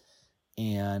 And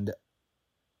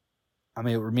I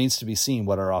mean, it remains to be seen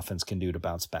what our offense can do to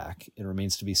bounce back. It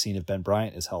remains to be seen if Ben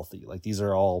Bryant is healthy. Like, these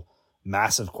are all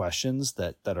massive questions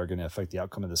that are going to affect the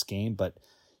outcome of this game. But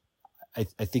I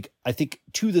think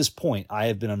to this point, I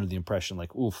have been under the impression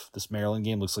like, this Maryland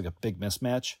game looks like a big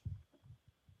mismatch.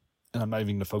 And I'm not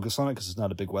even going to focus on it because it's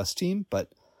not a Big West team,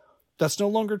 but that's no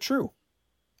longer true.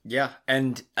 Yeah,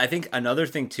 and I think another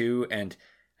thing too, and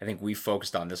I think we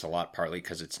focused on this a lot, partly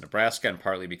because it's Nebraska and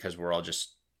partly because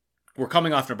we're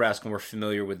coming off Nebraska and we're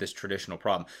familiar with this traditional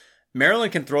problem.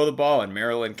 Maryland can throw the ball and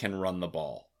Maryland can run the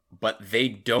ball, but they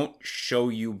don't show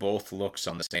you both looks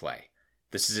on the same play.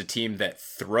 This is a team that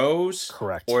throws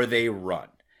Correct. or they run,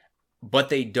 but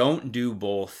they don't do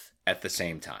both at the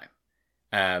same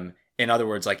time. In other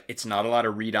words, like, it's not a lot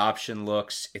of read option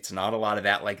looks. It's not a lot of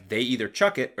that. Like, they either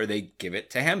chuck it or they give it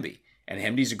to Hemby, and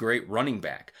Hemby's a great running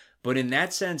back. But in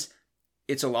that sense,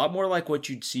 it's a lot more like what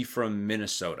you'd see from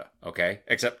Minnesota, okay?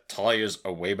 Except Talia's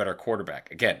a way better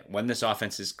quarterback. Again, when this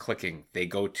offense is clicking, they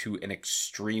go to an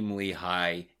extremely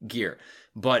high gear.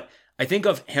 But I think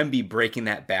of Hemby breaking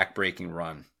that back-breaking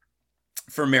run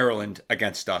for Maryland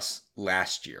against us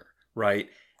last year, right?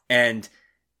 And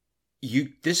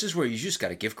this is where you just got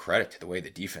to give credit to the way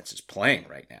the defense is playing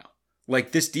right now.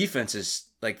 Like, this defense is,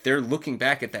 like, they're looking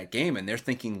back at that game and they're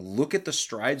thinking, look at the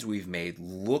strides we've made.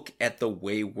 Look at the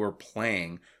way we're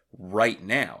playing right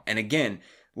now. And again,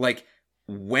 like,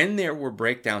 when there were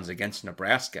breakdowns against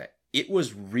Nebraska, it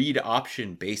was read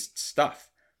option based stuff.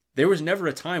 There was never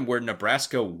a time where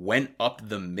Nebraska went up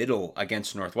the middle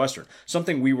against Northwestern,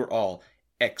 something we were all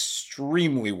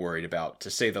extremely worried about, to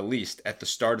say the least, at the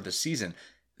start of the season.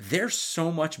 They're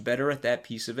so much better at that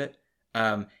piece of it.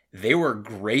 They were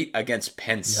great against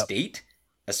Penn State,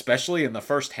 especially in the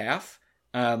first half.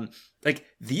 Like,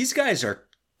 these guys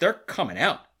they're coming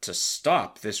out to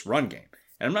stop this run game.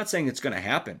 And I'm not saying it's going to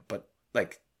happen, but,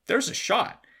 like, there's a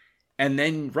shot. And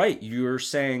then, right, you're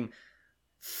saying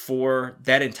for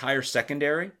that entire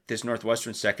secondary, this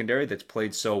Northwestern secondary that's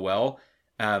played so well,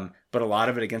 but a lot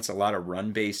of it against a lot of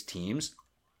run-based teams,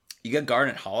 you got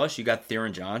Garnet Hollish, you got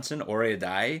Theron Johnson, Ore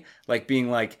Adai, like,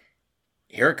 being like,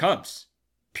 here it comes.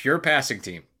 Pure passing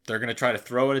team. They're going to try to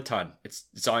throw it a ton.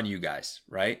 It's on you guys,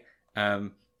 right?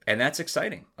 And that's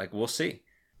exciting. Like, we'll see.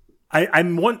 I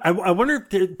wonder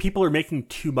if people are making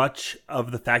too much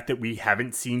of the fact that we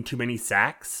haven't seen too many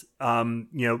sacks.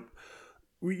 You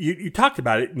talked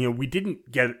about it. We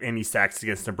didn't get any sacks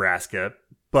against Nebraska,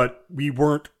 but we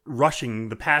weren't rushing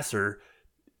the passer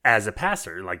as a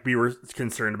passer. Like, we were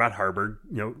concerned about Harburg,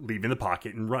 leaving the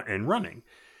pocket and running.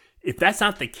 If that's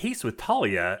not the case with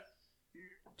Talia,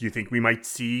 do you think we might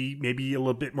see maybe a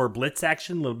little bit more blitz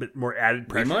action, a little bit more added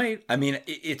pressure? We might. I mean,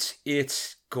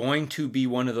 it's going to be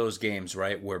one of those games,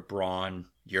 right, where Braun,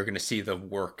 you're going to see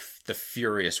the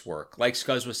furious work. Like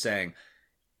Scuzz was saying,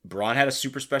 Braun had a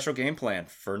super special game plan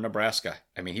for Nebraska.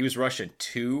 I mean, he was rushing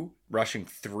 2, rushing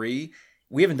 3.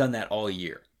 We haven't done that all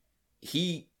year.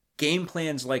 He game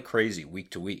plans like crazy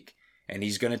week to week, and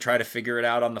he's going to try to figure it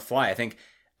out on the fly. I think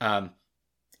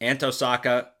Anto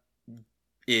Saka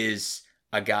is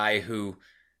a guy who,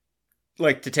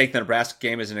 like, to take the Nebraska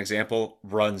game as an example,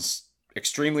 runs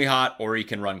extremely hot or he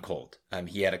can run cold.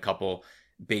 He had a couple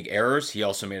big errors. He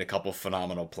also made a couple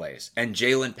phenomenal plays. And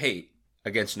Jalen Pate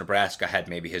against Nebraska had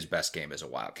maybe his best game as a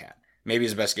Wildcat. Maybe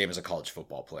his best game as a college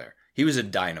football player. He was a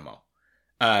dynamo.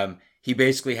 He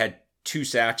basically had 2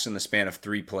 sacks in the span of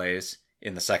 3 plays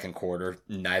in the second quarter,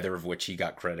 neither of which he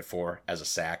got credit for as a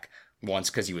sack. Once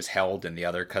because he was held, and the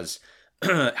other because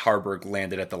Harburg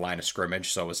landed at the line of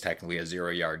scrimmage, so it was technically a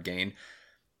 0-yard gain.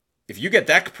 If you get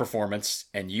that performance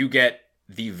and you get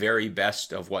the very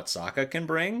best of what Saka can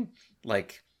bring,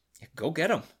 like, go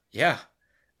get him. Yeah.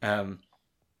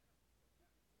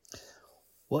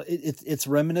 Well, it's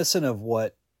reminiscent of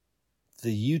what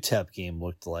the UTEP game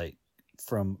looked like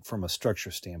from a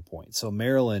structure standpoint. So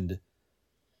Maryland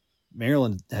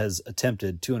has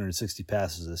attempted 260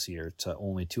 passes this year to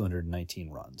only 219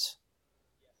 runs.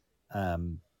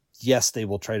 Yes, they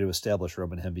will try to establish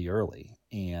Roman Hemby early,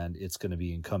 and it's going to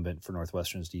be incumbent for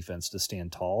Northwestern's defense to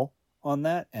stand tall on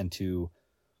that and to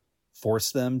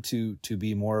force them to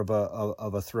be more of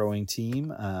a throwing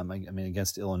team. I mean,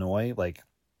 against Illinois, like,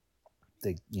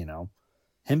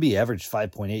 Hemby averaged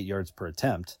 5.8 yards per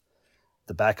attempt.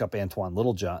 The backup Antoine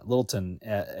Littleton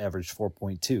averaged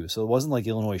 4.2. So it wasn't like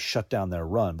Illinois shut down their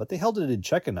run, but they held it in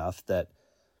check enough that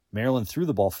Maryland threw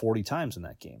the ball 40 times in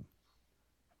that game.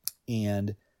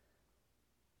 And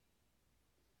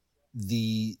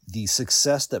the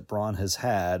success that Braun has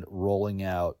had rolling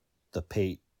out the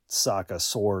Pate, Saka,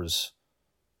 Soares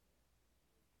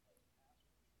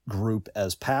group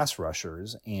as pass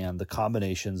rushers and the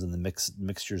combinations and the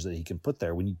mixtures that he can put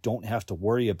there, when you don't have to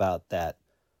worry about that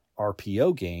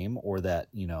RPO game or that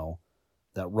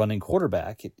running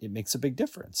quarterback, it makes a big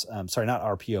difference. Sorry, not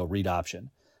RPO, read option.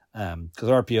 Because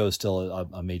RPO is still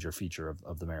a major feature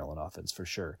of the Maryland offense for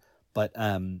sure. But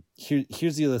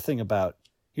here's the other thing about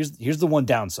here's the one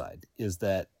downside is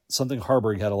that something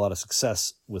Harburg had a lot of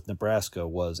success with Nebraska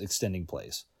was extending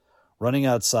plays, running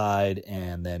outside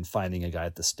and then finding a guy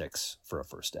at the sticks for a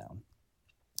first down.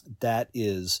 That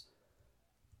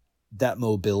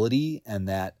mobility and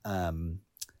that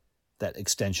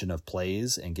extension of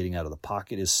plays and getting out of the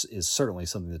pocket is certainly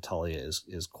something that Talia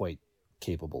is quite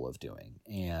capable of doing.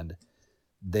 And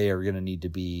they are going to need to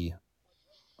be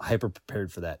hyper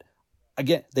prepared for that.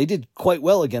 Again, they did quite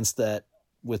well against that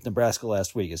with Nebraska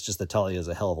last week. It's just that Talia is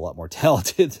a hell of a lot more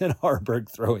talented than Harburg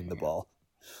throwing the ball.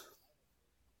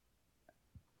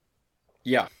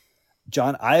 Yeah.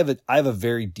 John, I have a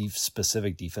very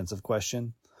specific defensive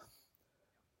question.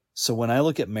 So when I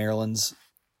look at Maryland's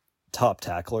top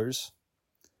tacklers,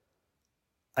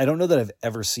 I don't know that I've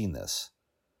ever seen this.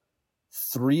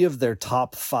 3 of their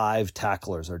top 5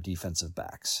 tacklers are defensive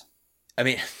backs. I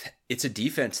mean, it's a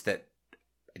defense that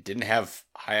I didn't have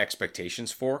high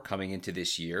expectations for coming into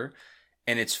this year.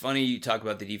 And it's funny you talk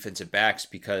about the defensive backs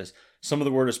because some of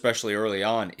the word, especially early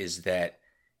on, is that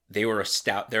they're a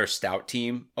stout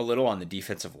team a little on the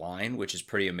defensive line, which is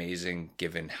pretty amazing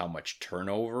given how much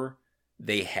turnover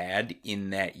they had in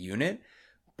that unit.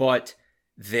 But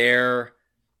their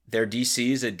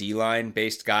DC is a D-line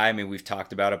based guy. I mean, we've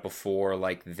talked about it before.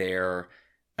 Like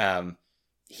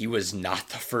he was not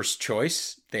the first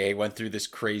choice. They went through this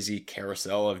crazy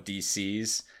carousel of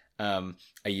DCs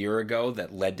a year ago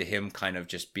that led to him kind of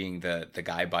just being the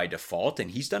guy by default.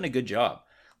 And he's done a good job.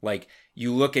 Like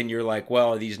you look and you're like,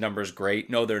 well, are these numbers great?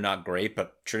 No, they're not great.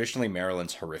 But traditionally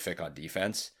Maryland's horrific on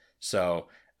defense. So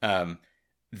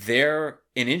they're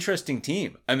an interesting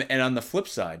team. And on the flip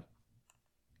side,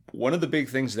 one of the big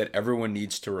things that everyone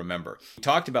needs to remember, we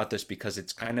talked about this because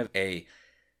it's kind of a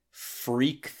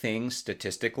freak thing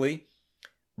statistically.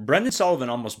 Brendan Sullivan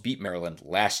almost beat Maryland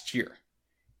last year.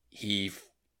 He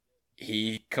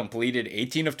completed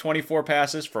 18 of 24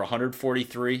 passes for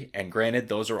 143, and granted,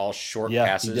 those are all short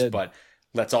passes, but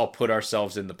let's all put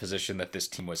ourselves in the position that this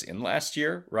team was in last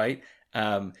year, right?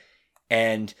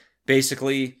 And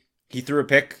basically, he threw a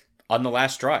pick on the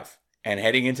last drive. And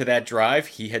heading into that drive,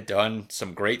 he had done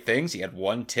some great things. He had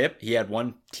 1 tip, he had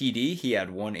 1 TD, he had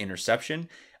 1 interception.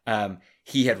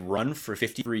 He had run for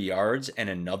 53 yards and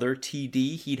another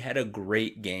TD. He'd had a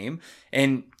great game,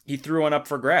 and he threw one up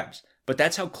for grabs. But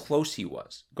that's how close he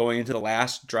was going into the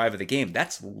last drive of the game.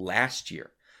 That's last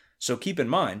year. So keep in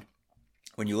mind,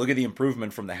 when you look at the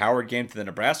improvement from the Howard game to the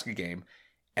Nebraska game,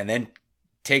 and then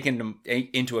taking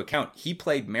into account, he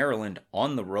played Maryland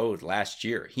on the road last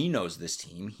year. He knows this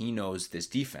team. He knows this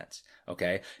defense.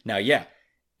 Okay. Now, the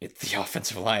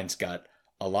offensive line's got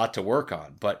a lot to work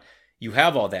on, but you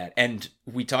have all that. And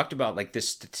we talked about like this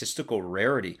statistical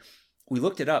rarity. We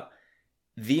looked it up.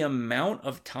 The amount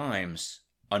of times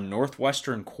a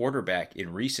Northwestern quarterback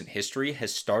in recent history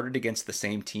has started against the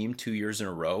same team 2 years in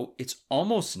a row, it's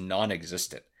almost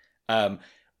non-existent. Ryan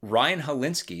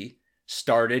Holinsky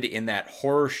started in that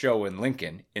horror show in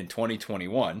Lincoln in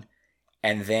 2021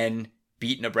 and then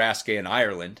beat Nebraska in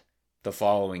Ireland the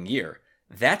following year.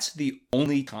 That's the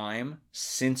only time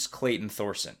since Clayton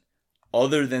Thorson,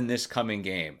 other than this coming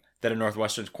game, that a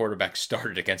Northwestern quarterback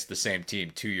started against the same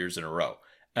team 2 years in a row.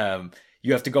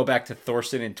 You have to go back to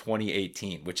Thorson in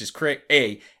 2018, which is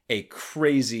a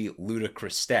crazy,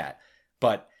 ludicrous stat.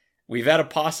 But we've had a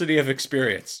paucity of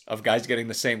experience of guys getting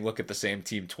the same look at the same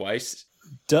team twice.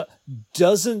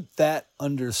 Doesn't that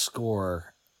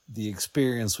underscore the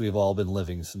experience we've all been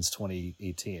living since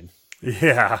 2018?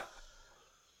 Yeah.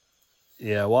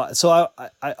 Yeah, well, so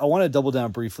I want to double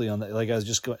down briefly on that. Like I was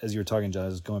just as you were talking, John, I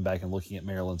was going back and looking at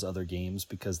Maryland's other games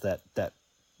because that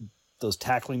those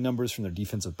tackling numbers from their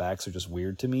defensive backs are just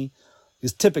weird to me.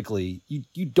 Because typically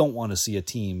you don't want to see a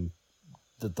team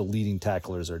that the leading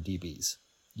tacklers are DBs.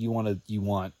 You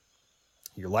want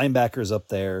your linebackers up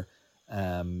there.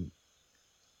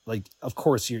 Like of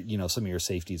course some of your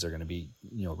safeties are going to be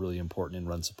really important in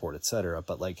run support, etc.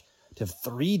 But like to have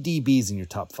 3 DBs in your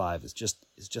top 5 is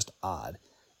just odd.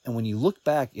 And when you look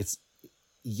back,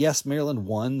 Maryland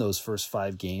won those first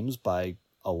 5 games by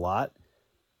a lot.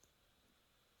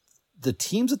 The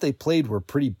teams that they played were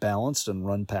pretty balanced on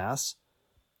run pass.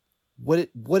 What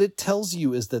it tells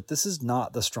you is that this is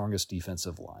not the strongest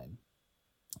defensive line.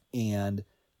 And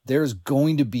there's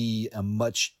going to be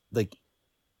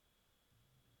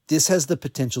this has the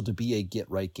potential to be a get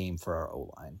right game for our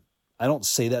O-line. I don't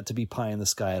say that to be pie in the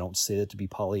sky. I don't say that to be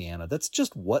Pollyanna. That's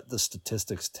just what the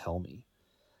statistics tell me.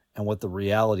 And what the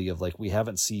reality of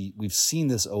we've seen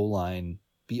this O-line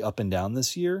be up and down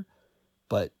this year,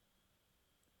 but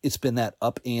it's been that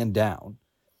up and down.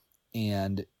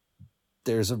 And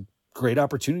there's a great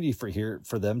opportunity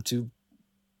for them to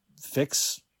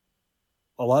fix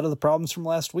a lot of the problems from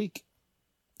last week,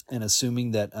 and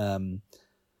assuming that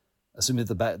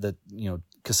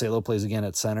Caselo plays again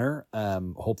at center,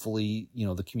 hopefully,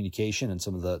 the communication and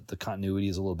some of the continuity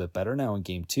is a little bit better now in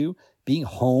game 2. Being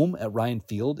home at Ryan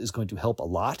Field is going to help a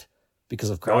lot because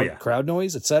of crowd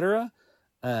noise, etc.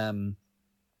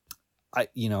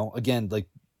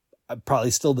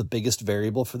 Probably still the biggest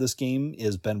variable for this game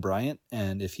is Ben Bryant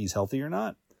and if he's healthy or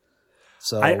not.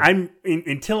 So I'm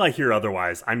until I hear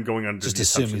otherwise, I'm going under just the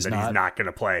assumption that he's not going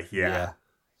to play. Yeah.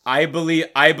 I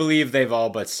believe they've all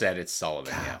but said it's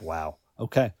Sullivan. God, yeah. Wow.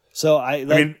 Okay. So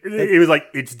it was like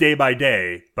it's day by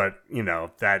day, but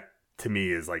that to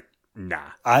me is like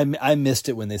nah. I missed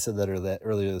it when they said that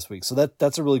earlier this week. So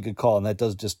that's a really good call, and that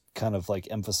does just kind of like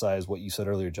emphasize what you said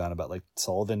earlier, John, about like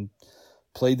Sullivan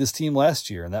played this team last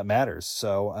year, and that matters.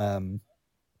 So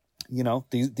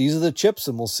these are the chips,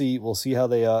 and we'll see how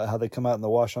they come out in the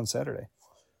wash on Saturday.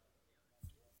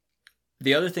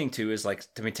 The other thing too is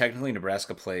technically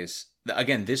Nebraska plays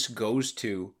again. This goes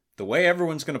to the way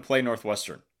everyone's going to play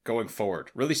Northwestern going forward,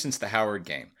 really since the Howard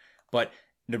game. But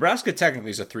Nebraska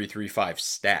technically is a 3-3-5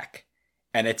 stack,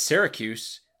 and at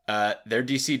Syracuse, their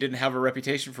DC didn't have a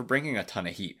reputation for bringing a ton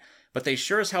of heat, but they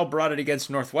sure as hell brought it against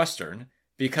Northwestern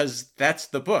because that's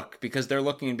the book. Because they're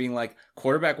looking and being like,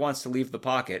 quarterback wants to leave the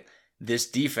pocket. This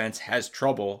defense has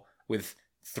trouble with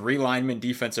 3 lineman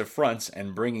defensive fronts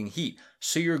and bringing heat.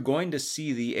 So you're going to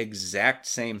see the exact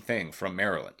same thing from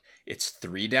Maryland. It's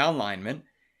 3 down linemen,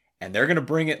 and they're going to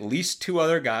bring at least 2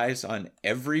 other guys on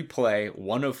every play,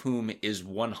 one of whom is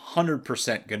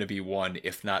 100% going to be one,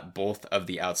 if not both, of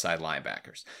the outside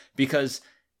linebackers. Because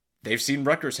they've seen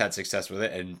Rutgers had success with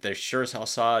it, and they sure as hell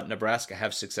saw Nebraska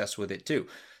have success with it too.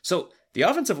 So the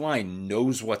offensive line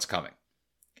knows what's coming.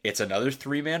 It's another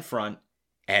 3-man front,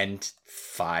 and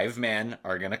 5 men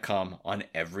are going to come on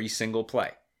every single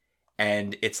play.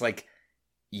 And it's like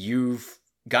you've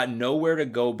got nowhere to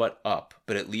go but up,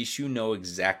 but at least you know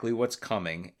exactly what's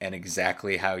coming and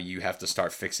exactly how you have to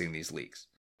start fixing these leaks.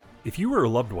 If you or a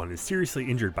loved one is seriously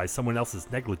injured by someone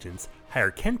else's negligence, hire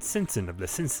Kent Simpson of the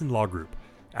Simpson Law Group.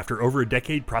 After over a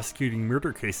decade prosecuting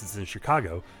murder cases in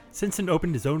Chicago, Simpson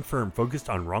opened his own firm focused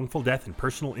on wrongful death and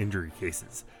personal injury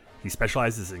cases. He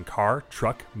specializes in car,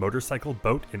 truck, motorcycle,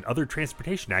 boat, and other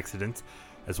transportation accidents,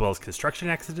 as well as construction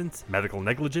accidents, medical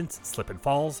negligence, slip and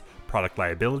falls, product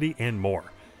liability, and more.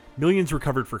 Millions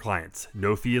recovered for clients.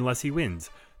 No fee unless he wins.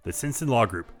 The Simpson Law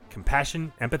Group.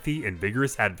 Compassion, empathy, and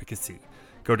vigorous advocacy.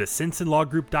 Go to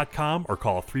simpsonlawgroup.com or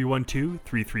call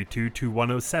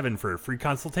 312-332-2107 for a free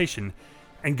consultation.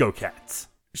 And go Cats.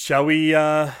 Shall we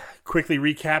quickly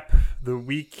recap the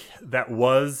week that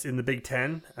was in the Big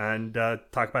Ten and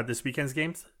talk about this weekend's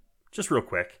games? Just real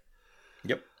quick.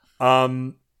 Yep.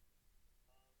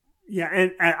 Yeah,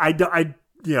 and I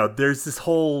there's this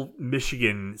whole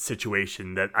Michigan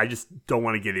situation that I just don't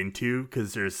want to get into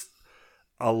because there's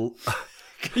a...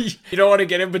 You don't want to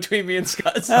get in between me and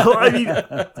Scott? Well, I mean,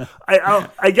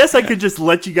 I guess I could just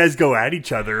let you guys go at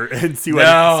each other and see what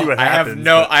happens.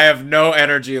 I have no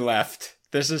energy left.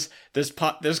 This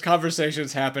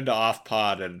conversation's happened off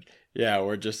pod, and yeah,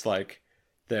 we're just like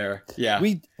there. Yeah,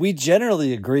 we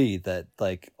generally agree that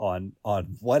like on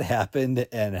what happened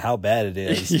and how bad it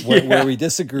is. Yeah. Where we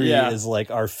disagree is like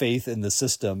our faith in the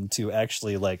system to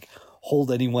actually like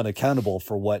hold anyone accountable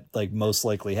for what like most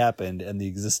likely happened and the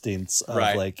existence of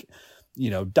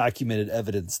documented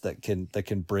evidence that can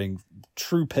bring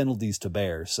true penalties to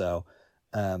bear. So,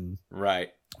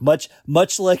 much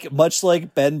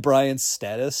like Ben Bryant's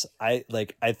status, I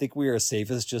think we are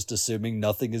safest just assuming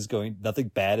nothing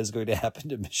bad is going to happen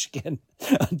to Michigan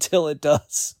until it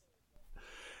does.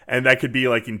 And that could be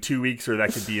like in 2 weeks, or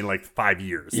that could be in like 5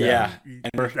 years. Yeah,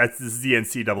 this is the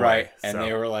NCAA, right? And so.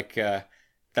 they were like,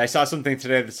 I saw something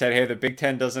today that said, "Hey, the Big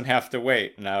Ten doesn't have to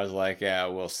wait," and I was like, "Yeah,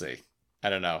 we'll see. I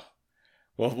don't know.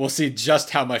 We'll see just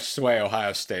how much sway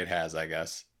Ohio State has, I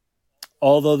guess."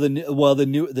 Although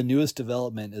the newest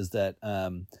development is that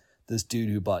this dude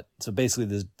who bought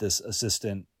basically this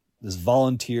assistant, this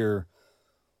volunteer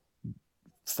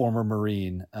former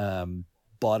Marine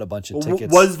bought a bunch of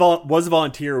tickets. Was a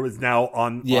volunteer, was now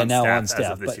on staff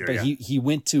as of this year. But he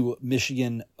went to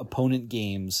Michigan opponent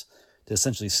games to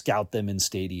essentially scout them in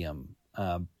stadium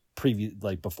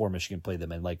before Michigan played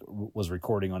them, and like was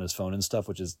recording on his phone and stuff,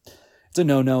 it's a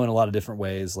no-no in a lot of different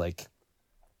ways. Like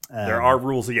there are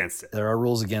rules against it. There are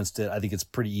rules against it. I think it's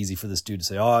pretty easy for this dude to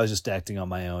say, "Oh, I was just acting on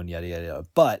my own," yada yada yada.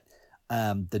 But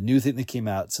the new thing that came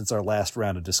out since our last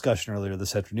round of discussion earlier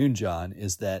this afternoon, John,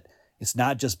 is that it's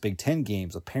not just Big Ten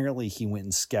games. Apparently, he went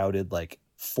and scouted like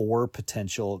 4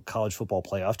 potential college football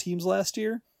playoff teams last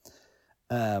year.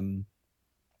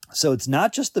 So it's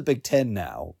not just the Big Ten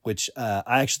now, which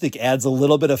I actually think adds a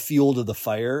little bit of fuel to the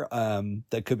fire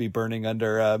that could be burning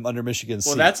under Michigan's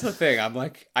Well, seat. that's the thing. I'm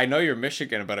like, I know you're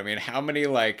Michigan, but I mean, how many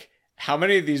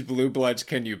of these blue bloods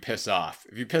can you piss off?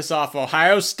 If you piss off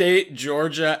Ohio State,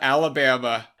 Georgia,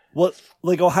 Alabama. Well,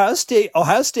 like Ohio State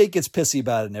gets pissy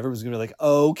about it, and everyone's gonna be like,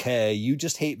 okay, you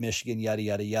just hate Michigan, yada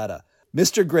yada yada.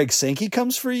 Mr. Greg Sankey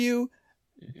comes for you.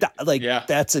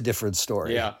 That's a different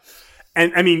story. Yeah.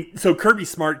 And I mean, so Kirby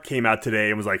Smart came out today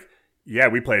and was like, "Yeah,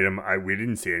 we played him. We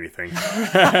didn't see anything.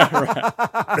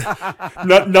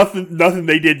 Nothing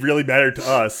they did really mattered to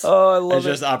us. Oh, I love it's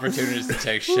just opportunities to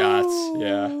take shots.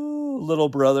 Yeah, little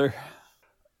brother.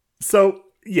 So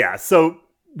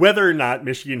whether or not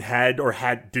Michigan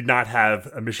did not have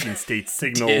a Michigan State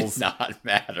signals did not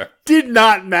matter.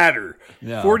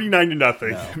 No.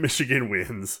 49-0. No. Michigan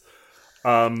wins.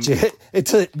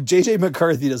 JJ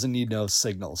McCarthy doesn't need no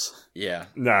signals. Yeah.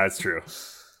 No, it's true.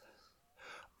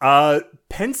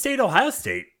 Penn State, Ohio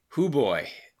State. Hoo boy.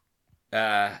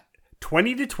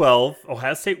 20-12.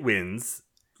 Ohio State wins.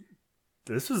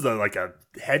 This was like a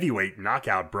heavyweight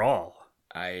knockout brawl.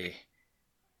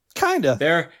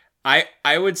 Kinda.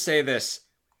 I would say this.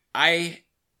 I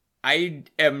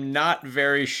am not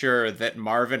very sure that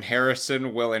Marvin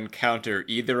Harrison will encounter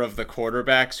either of the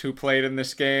quarterbacks who played in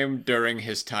this game during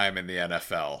his time in the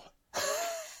NFL.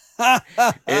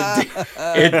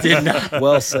 It did not.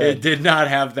 Well said. It did not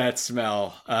have that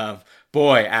smell.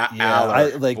 Boy,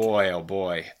 Aller. Boy, oh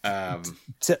boy.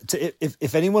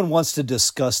 If anyone wants to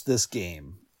discuss this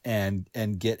game and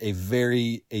get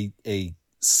a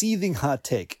seething hot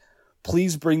take,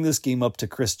 please bring this game up to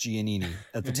Chris Giannini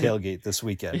at the tailgate this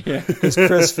weekend. Because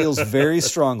Chris feels very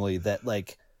strongly that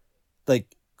like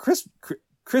Chris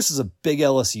is a big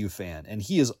LSU fan, and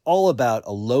he is all about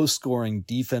a low-scoring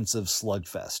defensive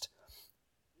slugfest.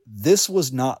 This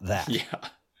was not that. Yeah.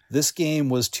 This game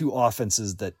was two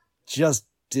offenses that just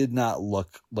did not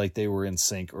look like they were in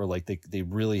sync or like they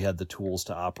really had the tools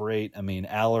to operate. I mean,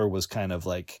 Aller was kind of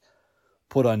like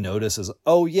put on notice as,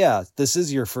 oh yeah, this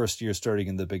is your first year starting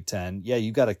in the Big Ten. Yeah,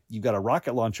 you got a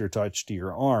rocket launcher attached to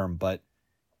your arm, but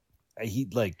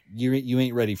you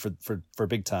ain't ready for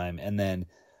big time. And then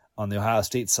on the Ohio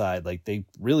State side, like they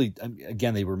really,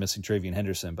 again, they were missing Travian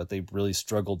Henderson, but they really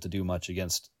struggled to do much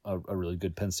against a really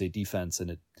good Penn State defense,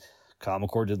 and Kyle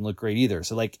McCord didn't look great either.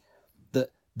 So like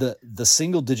the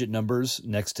single digit numbers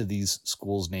next to these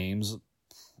schools' names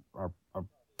are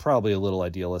probably a little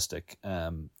idealistic.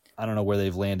 I don't know where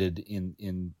they've landed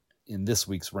in this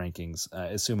week's rankings. I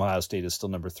assume Ohio State is still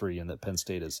number 3 and that Penn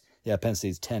State's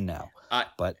 10 now.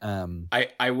 But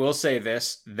I will say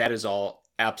this, that is all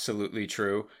absolutely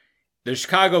true. The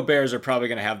Chicago Bears are probably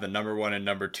going to have the number 1 and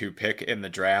number 2 pick in the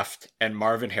draft, and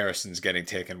Marvin Harrison's getting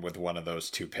taken with one of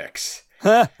those 2 picks.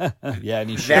 Yeah,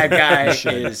 and he should. That guy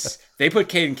they put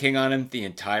Caden King on him the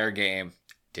entire game.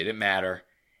 Didn't matter.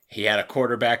 He had a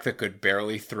quarterback that could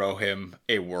barely throw him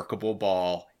a workable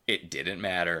ball. It didn't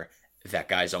matter. That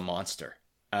guy's a monster.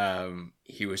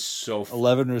 He was so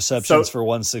 11 receptions for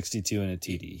 162 and a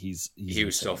TD. He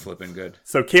was so flipping good.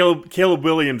 So Caleb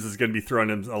Williams is going to be throwing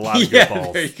him a lot of good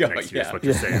balls there you go. next year. Is what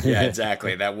you're saying. Yeah,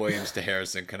 exactly. That Williams to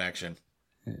Harrison connection.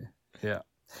 Yeah.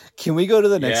 Can we go to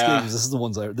the next game? This is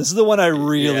the one I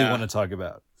really want to talk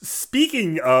about.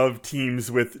 Speaking of teams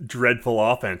with dreadful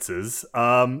offenses,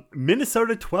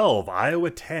 Minnesota 12, Iowa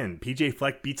 10. PJ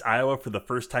Fleck beats Iowa for the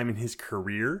first time in his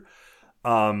career.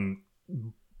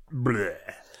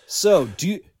 So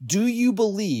do you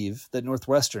believe that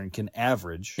Northwestern can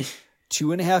average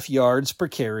 2.5 yards per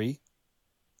carry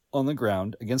on the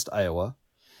ground against Iowa,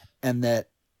 and that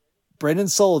Brendan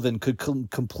Sullivan could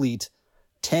complete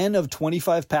 10 of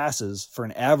 25 passes for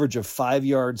an average of 5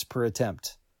 yards per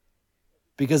attempt?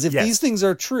 Because if these things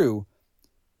are true,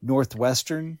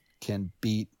 Northwestern can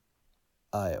beat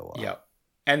Iowa. Yep.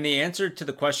 And the answer to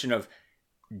the question of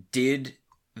did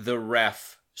the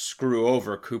ref screw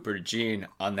over Cooper DeJean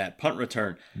on that punt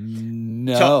return?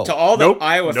 No. To all the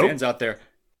Iowa fans out there,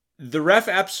 the ref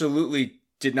absolutely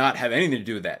did not have anything to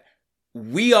do with that.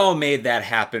 We all made that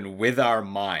happen with our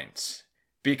minds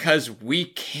because we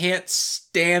can't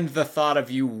stand the thought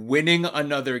of you winning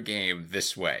another game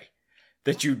this way,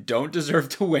 that you don't deserve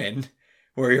to win,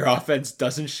 where your offense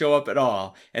doesn't show up at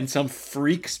all, and some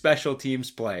freak special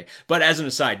teams play. But as an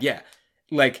aside,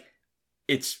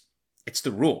 it's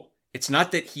the rule. It's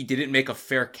not that he didn't make a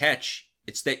fair catch.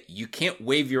 It's that you can't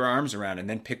wave your arms around and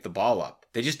then pick the ball up.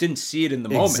 They just didn't see it in the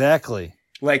moment. Exactly.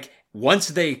 Like, once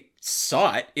they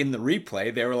saw it in the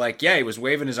replay, they were like, yeah, he was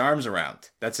waving his arms around.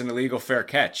 That's an illegal fair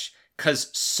catch.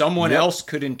 because someone else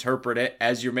could interpret it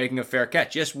as you're making a fair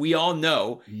catch. Yes, we all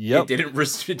know it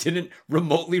didn't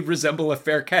remotely resemble a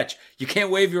fair catch. You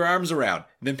can't wave your arms around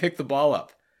and then pick the ball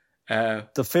up.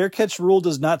 The fair catch rule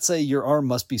does not say your arm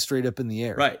must be straight up in the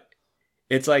air. Right.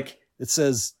 It's like, it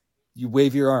says you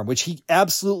wave your arm, which he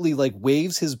absolutely like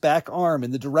waves his back arm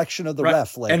in the direction of the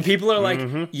ref. Like, and people are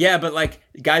like, yeah, but like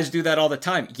guys do that all the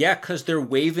time. Yeah, because they're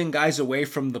waving guys away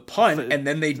from the punt and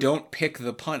then they don't pick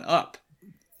the punt up.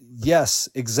 Yes,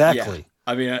 exactly. Yeah.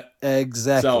 I mean,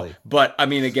 exactly. So, but I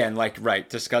mean, again, like, right,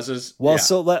 discusses. Well,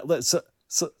 so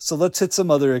let's hit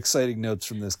some other exciting notes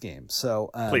from this game. So,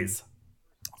 please,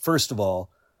 first of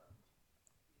all,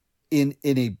 in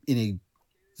a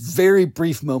very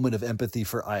brief moment of empathy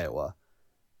for Iowa,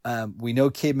 we know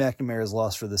Cade McNamara is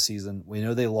lost for the season. We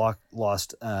know they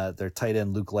lost their tight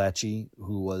end Luke Lachey,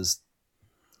 who was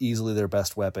easily their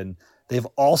best weapon. They've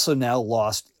also now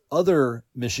lost other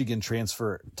Michigan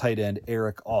transfer tight end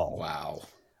Eric All. Wow.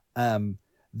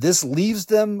 This leaves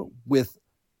them with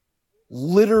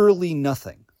literally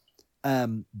nothing.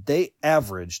 They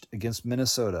averaged against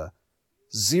Minnesota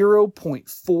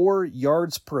 0.4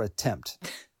 yards per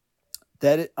attempt.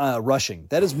 That rushing.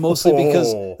 That is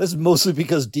mostly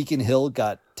because Deacon Hill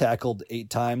got tackled 8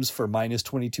 times for minus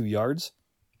 22 yards.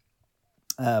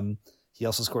 He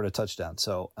also scored a touchdown.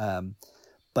 So,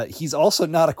 but he's also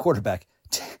not a quarterback.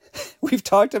 We've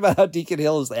talked about how Deacon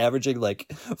Hill is averaging like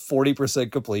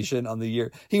 40% completion on the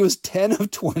year. He was 10 of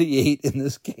 28 in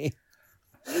this game.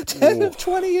 10 of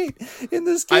 28 in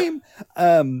this game.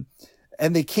 And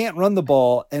they can't run the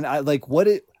ball. And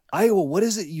Iowa, what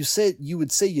is it you said you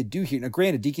would say you do here? Now,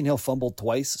 granted, Deacon Hill fumbled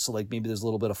twice, so like maybe there's a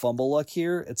little bit of fumble luck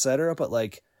here, et cetera. But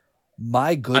like,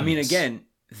 my goodness. I mean, again,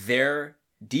 their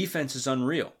defense is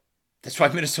unreal. That's why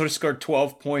Minnesota scored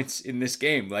 12 points in this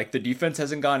game. Like, the defense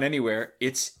hasn't gone anywhere.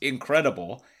 It's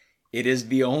incredible. It is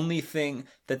the only thing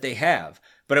that they have.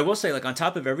 But I will say, like, on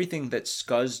top of everything that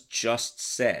Scuzz just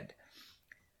said,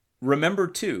 remember,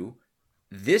 too,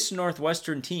 this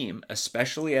Northwestern team,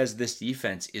 especially as this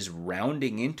defense is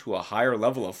rounding into a higher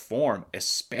level of form,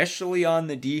 especially on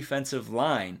the defensive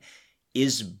line,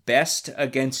 is best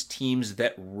against teams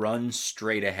that run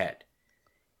straight ahead.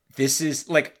 This is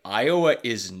like, Iowa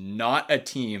is not a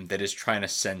team that is trying to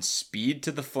send speed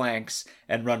to the flanks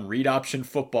and run read option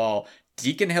football.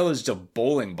 Deacon Hill is a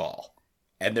bowling ball,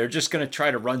 and they're just going to try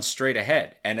to run straight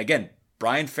ahead. And again,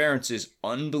 Brian Ferentz is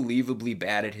unbelievably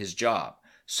bad at his job.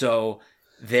 So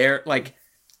they're like,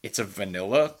 it's a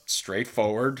vanilla,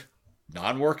 straightforward,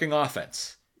 non-working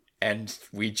offense. And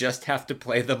we just have to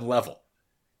play them level.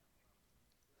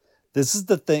 This is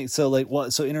the thing. So like,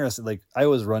 so interesting. Like,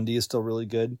 Iowa's run D is still really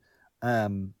good.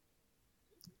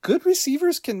 Good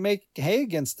receivers can make hay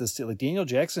against this. Like, Daniel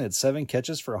Jackson had 7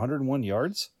 catches for 101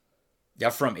 yards. Yeah,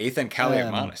 from Ethan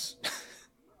Kaliakmanis.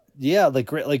 Yeah, like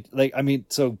great. Like I mean,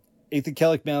 so Ethan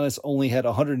Kaliakmanis only had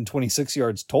 126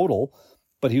 yards total,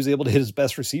 but he was able to hit his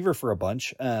best receiver for a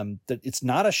bunch. That it's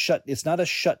not a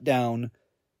shutdown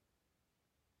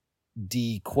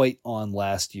D quite on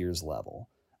last year's level.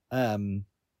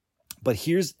 But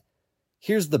here's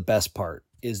the best part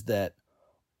is that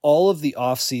all of the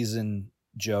off-season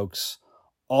jokes,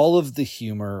 all of the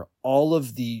humor, all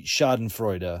of the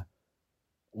schadenfreude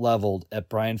leveled at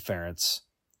Brian Ferentz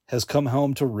has come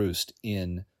home to roost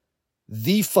in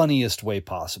the funniest way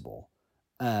possible.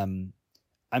 I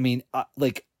mean,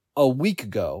 like a week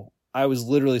ago, I was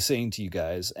literally saying to you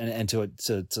guys and to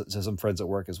some friends at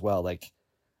work as well, like,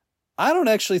 I don't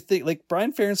actually think, like,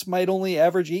 Brian Ferentz might only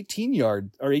average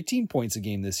 18 points a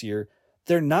game this year.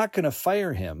 They're not going to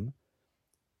fire him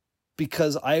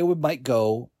because Iowa might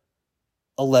go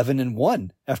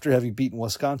 11-1 after having beaten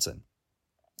Wisconsin.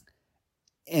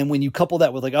 And when you couple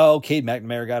that with like, oh, Cade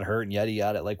McNamara got hurt and yada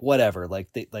yada, like whatever, like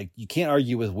you can't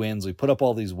argue with wins. We put up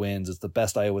all these wins. It's the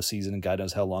best Iowa season in God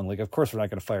knows how long. Like, of course, we're not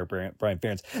going to fire Brian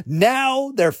Ferentz.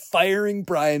 Now they're firing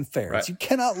Brian Ferentz. Right. You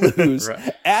cannot lose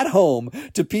right. At home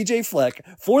to PJ Fleck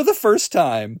for the first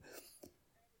time,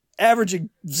 averaging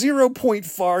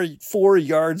 0.4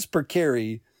 yards per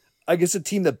carry against a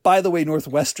team that, by the way,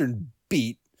 Northwestern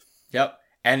beat. Yep,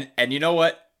 and you know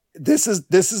what? This is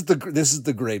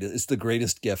the greatest. It's the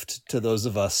greatest gift to those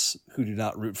of us who do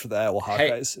not root for the Iowa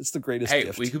Hawkeyes. It's the greatest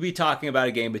gift. We could be talking about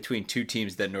a game between two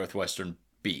teams that Northwestern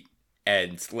beat,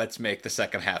 and let's make the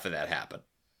second half of that happen.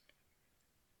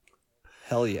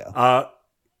 Hell yeah!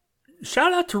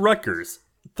 Shout out to Rutgers,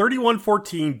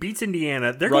 31-14 beats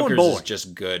Indiana. They're Rutgers going bowling. Is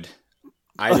just good.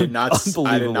 I did not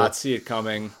see it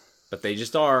coming, but they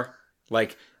just are.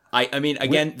 Like, I mean,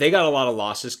 again, they got a lot of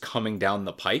losses coming down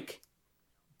the pike.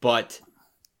 But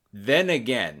then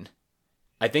again,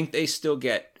 I think they still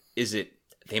get,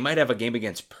 they might have a game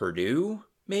against Purdue,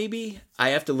 maybe. I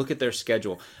have to look at their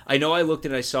schedule. I know I looked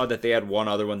and I saw that they had one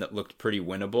other one that looked pretty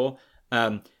winnable.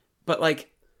 But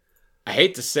like, I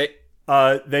hate to say,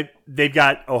 they've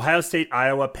got Ohio State,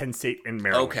 Iowa, Penn State, and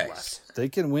Maryland okay. left. They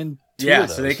can win. Yeah,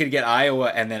 so they could get Iowa,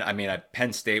 and then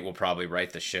Penn State will probably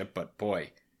right the ship. But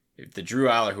boy, if the Drew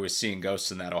Aller who was seeing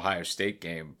ghosts in that Ohio State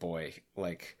game, boy,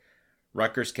 like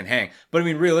Rutgers can hang. But I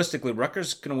mean, realistically, Rutgers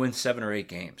is going to win 7 or 8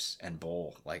 games and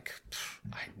bowl. Like,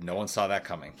 no one saw that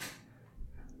coming.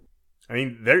 I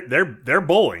mean, they're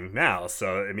bowling now,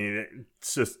 so I mean,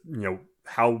 it's just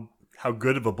how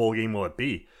good of a bowl game will it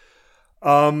be?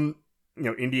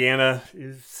 Indiana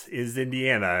is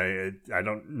Indiana. I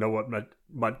don't know what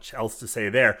much else to say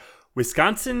there.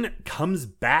 Wisconsin comes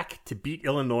back to beat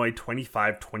Illinois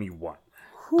 25-21.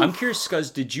 I'm curious,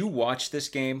 Scuzz, did you watch this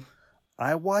game?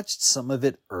 I watched some of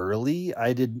it early.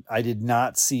 I did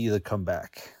not see the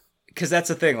comeback. Because that's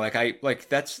the thing.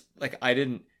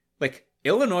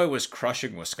 Illinois was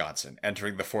crushing Wisconsin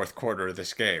entering the fourth quarter of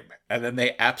this game, and then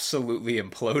they absolutely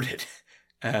imploded.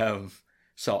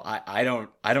 So I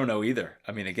don't know either.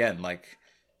 I mean, again, like,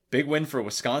 big win for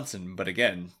Wisconsin, but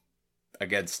again,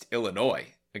 against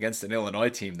an Illinois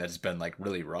team that has been like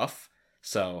really rough.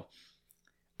 So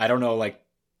I don't know like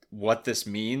what this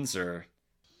means, or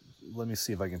let me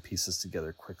see if I can piece this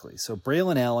together quickly. So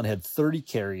Braylon Allen had 30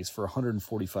 carries for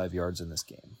 145 yards in this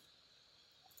game.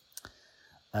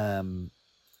 I'm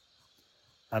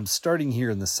starting here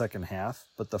in the second half,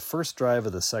 but the first drive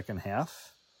of the second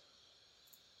half,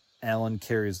 Allen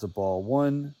carries the ball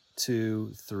 1,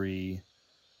 2, 3,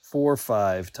 4,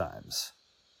 5 times.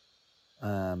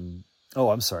 I'm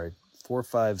sorry, 4,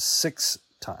 5, 6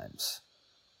 times.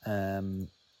 The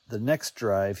next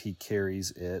drive, he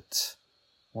carries it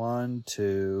 1,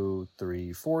 2,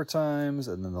 3, 4 times,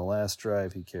 and then the last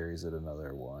drive, he carries it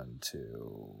another 1,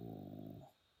 2,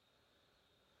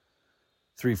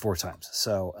 3, 4 times.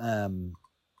 So,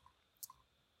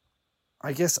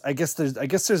 I guess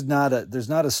there's not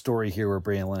a story here where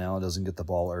Braylon Allen doesn't get the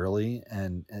ball early,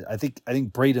 and I think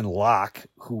Braden Locke,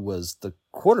 who was the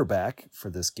quarterback for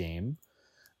this game,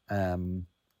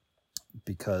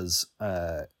 because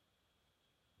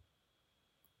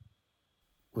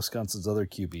Wisconsin's other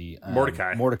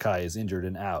QB Mordecai is injured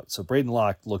and out, so Braden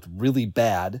Locke looked really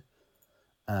bad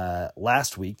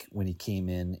last week when he came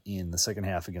in the second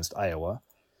half against Iowa,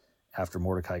 after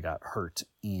Mordecai got hurt,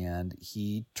 and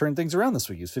he turned things around this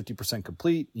week. He was 50%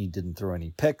 complete. He didn't throw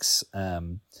any picks.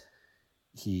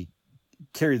 He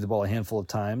carried the ball a handful of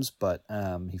times, but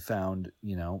he found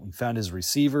his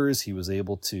receivers. He was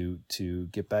able to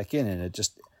get back in, and it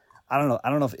just, I don't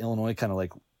know if Illinois kind of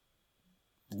like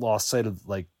lost sight of,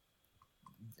 like,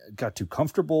 got too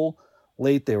comfortable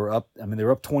late. They were up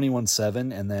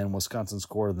 21-7, and then Wisconsin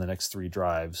scored in the next 3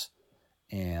 drives,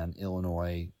 and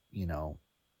Illinois,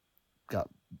 got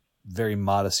very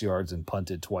modest yards and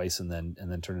punted twice and then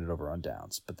turned it over on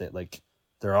downs. But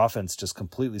their offense just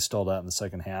completely stalled out in the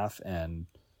second half, and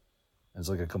it was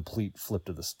like a complete flip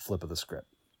of the script.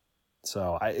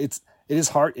 So it is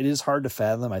hard to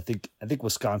fathom. I think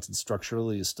Wisconsin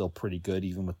structurally is still pretty good,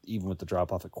 even with the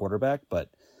drop off at quarterback, but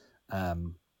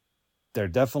they're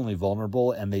definitely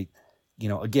vulnerable, and they,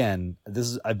 again,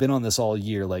 I've been on this all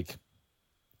year, like,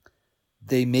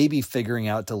 they may be figuring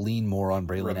out to lean more on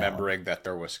Braylon remembering Allen that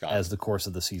they're Wisconsin as the course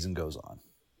of the season goes on.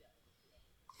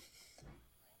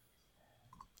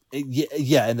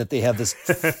 Yeah, and that they have this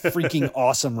freaking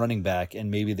awesome running back, and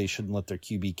maybe they shouldn't let their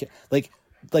QB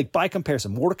like by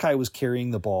comparison, Mordecai was carrying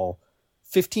the ball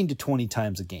 15 to 20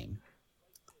 times a game.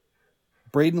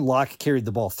 Braden Locke carried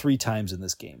the ball 3 times in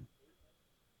this game.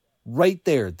 Right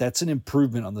there, that's an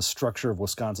improvement on the structure of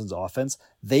Wisconsin's offense.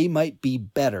 They might be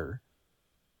better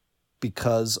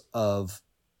because of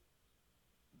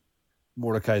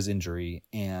Mordecai's injury,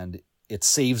 and it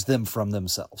saves them from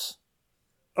themselves.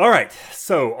 All right,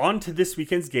 so on to this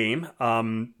weekend's game.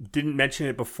 Didn't mention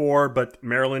it before, but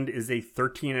Maryland is a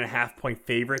 13.5-point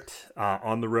favorite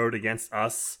on the road against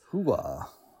us. Hooah.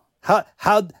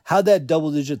 How'd that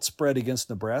double-digit spread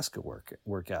against Nebraska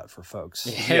work out for folks?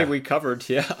 Hey, we covered,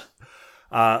 yeah.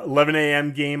 11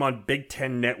 a.m. game on Big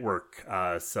Ten Network.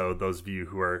 So those of you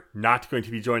who are not going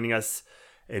to be joining us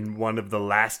in one of the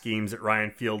last games at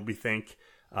Ryan Field, we think,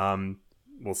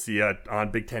 we'll see you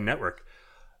on Big Ten Network.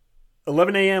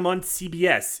 11 a.m. on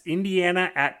CBS,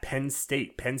 Indiana at Penn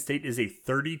State. Penn State is a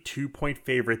 32-point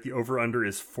favorite. The over-under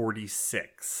is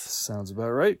 46. Sounds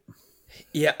about right.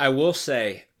 Yeah, I will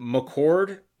say,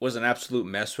 McCord was an absolute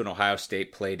mess when Ohio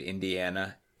State played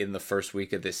Indiana in the first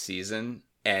week of this season,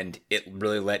 and it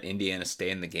really let Indiana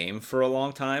stay in the game for a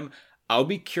long time. I'll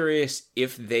be curious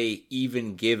if they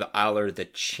even give Aller the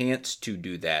chance to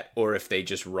do that, or if they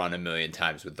just run a million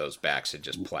times with those backs and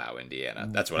just plow Indiana.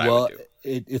 That's what I would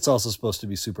do. It's also supposed to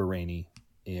be super rainy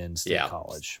in State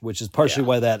College, which is partially Yeah.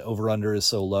 why that over-under is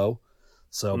so low.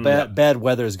 So bad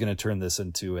weather is going to turn this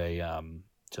into a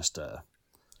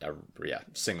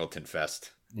Singleton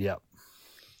Fest. Yep.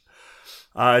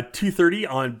 2:30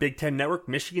 on Big Ten Network.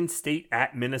 Michigan State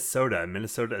at Minnesota.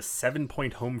 Minnesota a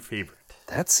 7-point home favorite.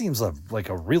 That seems like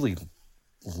a really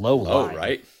low line,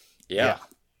 Right? Yeah.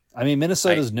 I mean,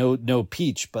 Minnesota's no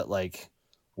peach, but like,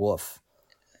 woof.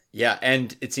 Yeah,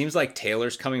 and it seems like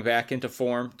Taylor's coming back into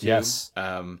form too. Yes.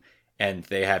 And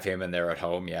they have him in there at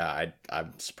home. Yeah,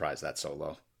 I'm surprised that's so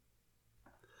low.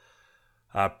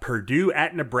 Purdue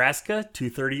at Nebraska.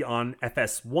 2:30 on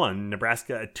FS1.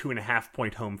 Nebraska a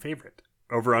 2.5-point home favorite.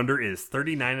 Over under is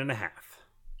 39.5.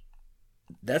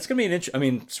 That's going to be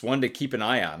it's one to keep an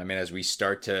eye on. I mean, as we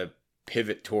start to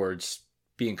pivot towards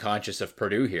being conscious of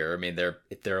Purdue here, I mean,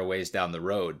 they're a ways down the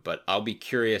road, but I'll be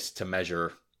curious to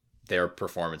measure their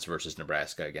performance versus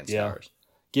Nebraska against ours.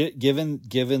 Given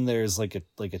there's like a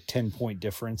 10-point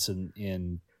difference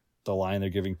in the line they're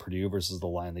giving Purdue versus the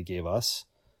line they gave us.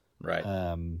 Right.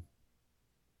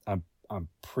 I'm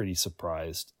pretty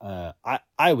surprised.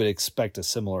 I would expect a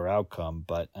similar outcome,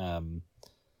 but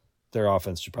their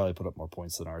offense should probably put up more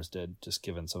points than ours did, just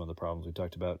given some of the problems we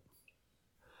talked about.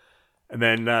 And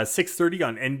then 6:30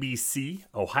 on NBC,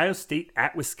 Ohio State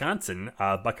at Wisconsin.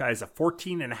 Buckeyes a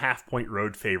 14.5-point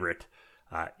road favorite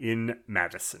in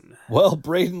Madison. Well,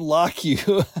 Braden Locke, you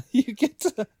get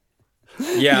to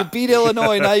you beat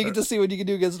Illinois. Now you get to see what you can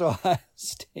do against Ohio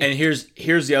State. And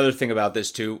here's the other thing about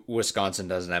this too. Wisconsin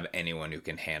doesn't have anyone who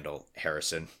can handle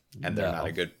Harrison, and they're not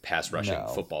a good pass rushing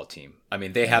football team. I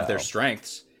mean, they have their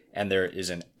strengths, and there is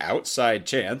an outside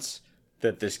chance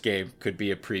that this game could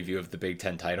be a preview of the Big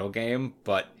Ten title game,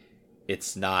 but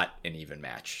it's not an even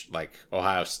match. Like,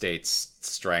 Ohio State's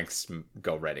strengths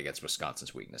go right against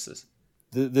Wisconsin's weaknesses.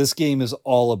 This game is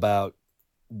all about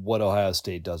what Ohio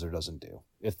State does or doesn't do.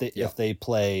 If they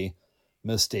play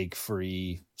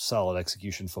mistake-free, solid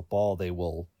execution football, they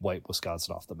will wipe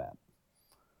Wisconsin off the map.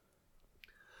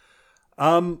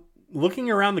 Looking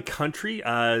around the country,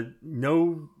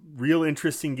 no real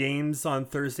interesting games on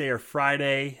Thursday or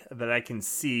Friday that I can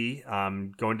see.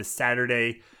 Going to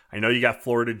Saturday, I know you got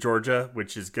Florida, Georgia,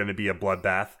 which is going to be a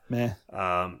bloodbath. Meh.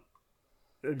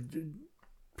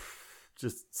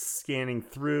 Just scanning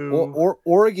through. Or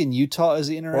Oregon, Utah is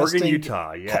interesting. Oregon,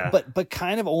 Utah, yeah. But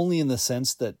kind of only in the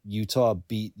sense that Utah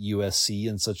beat USC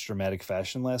in such dramatic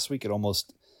fashion last week. It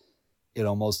almost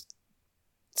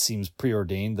seems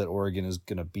preordained that Oregon is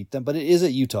going to beat them. But it is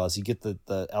at Utah, so you get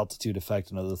the altitude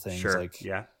effect and other things. Sure,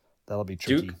 yeah. That'll be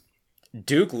tricky.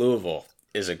 Duke Louisville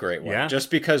is a great one. Yeah. Just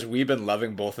because we've been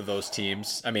loving both of those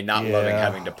teams. I mean, not loving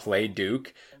having to play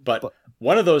Duke, but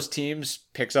one of those teams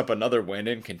picks up another win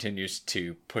and continues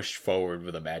to push forward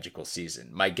with a magical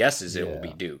season. My guess is it will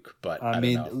be Duke, but I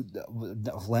mean,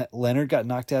 Leonard got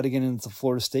knocked out again in the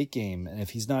Florida State game, and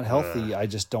if he's not healthy, I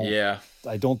just don't. Yeah.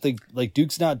 I don't think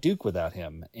Duke's not Duke without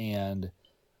him, and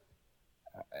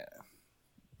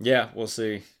we'll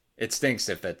see. It stinks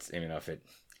if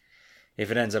if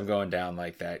it ends up going down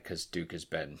like that, because Duke has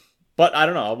been. But I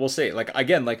don't know. We'll see.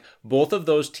 Both of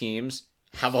those teams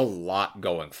have a lot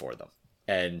going for them.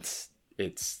 And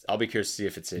I'll be curious to see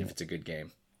if it's a good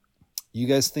game. You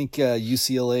guys think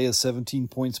UCLA is 17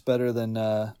 points better than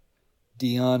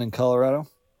Dion in Colorado?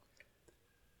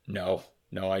 No,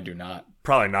 I do not.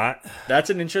 Probably not. That's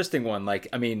an interesting one.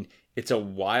 It's a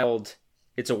wild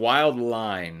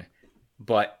line,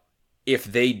 but if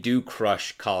they do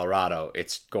crush Colorado,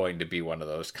 it's going to be one of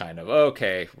those kind of,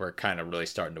 okay, we're kind of really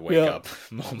starting to wake up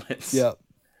moments. Yeah.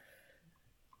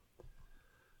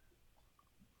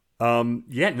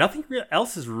 Nothing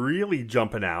else is really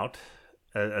jumping out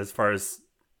as far as,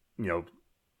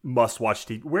 must-watch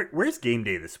TV. Where's game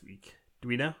day this week? Do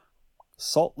we know?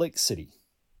 Salt Lake City.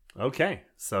 Okay,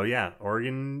 so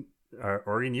Oregon,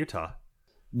 Utah.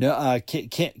 No,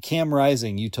 Cam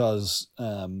Rising, Utah's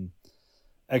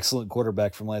excellent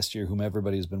quarterback from last year, whom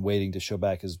everybody's been waiting to show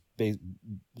back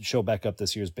up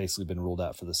this year, has basically been ruled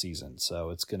out for the season.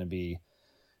 So it's going to be.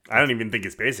 I don't even think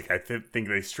it's basic. I think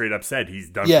they straight up said he's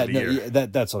done for the year. Yeah,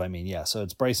 that's what I mean. Yeah, so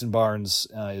it's Bryson Barnes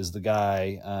is the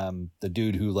guy, the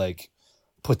dude who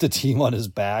put the team on his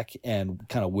back and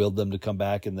kind of willed them to come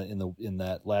back in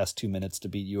that last 2 minutes to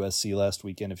beat USC last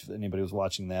weekend. If anybody was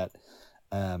watching that,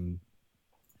 one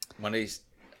of these,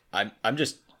 I'm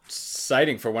just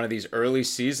citing for one of these early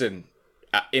season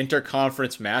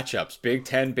interconference matchups, Big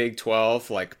 10, Big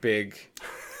 12, big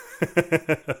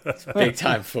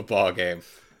time football game.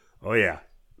 Oh yeah.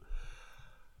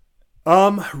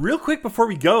 Real quick before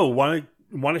we go, want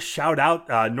to shout out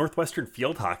Northwestern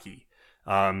field hockey.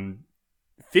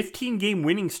 15-game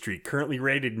winning streak, currently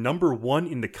rated number 1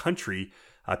 in the country,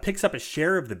 picks up a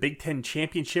share of the Big Ten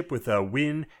championship with a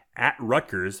win at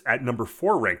Rutgers, at number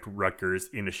 4 ranked Rutgers,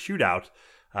 in a shootout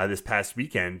this past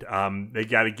weekend. They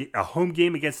got a home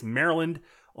game against Maryland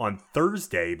on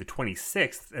Thursday, the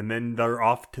 26th, and then they're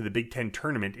off to the Big Ten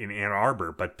tournament in Ann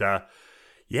Arbor. But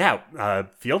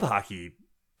field hockey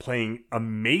playing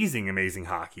amazing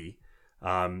hockey.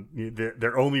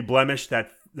 Their only blemish,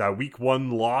 that week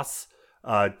 1 loss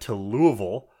to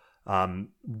Louisville,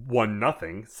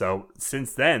 1-0. So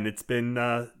since then, it's been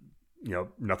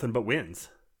nothing but wins.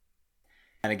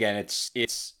 And again,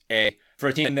 it's for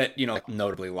a team that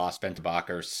notably lost Bente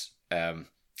Bockers,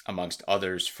 amongst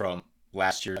others from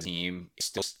last year's team. It's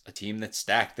still a team that's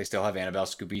stacked. They still have Annabelle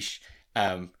Skubish,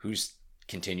 who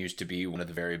continues to be one of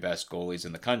the very best goalies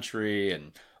in the country,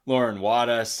 and Lauren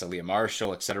Wada, Celia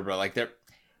Marshall, etc. Like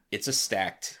it's a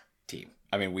stacked team.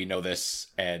 I mean, we know this,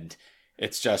 and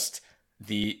it's just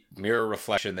the mirror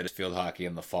reflection that is field hockey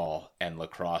in the fall and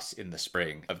lacrosse in the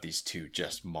spring, of these two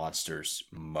just monsters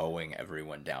mowing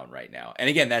everyone down right now. And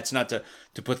again, that's not to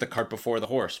put the cart before the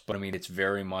horse, but I mean, it's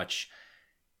very much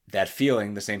that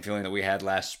feeling, the same feeling that we had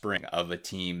last spring, of a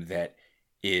team that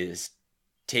is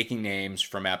taking names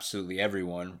from absolutely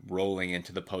everyone, rolling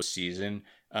into the postseason,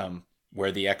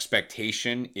 where the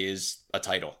expectation is a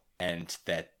title, and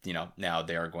that, now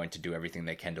they are going to do everything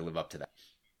they can to live up to that.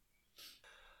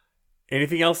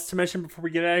 Anything else to mention before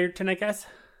we get out of here tonight, guys?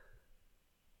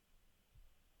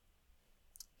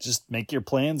 Just make your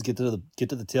plans. Get to the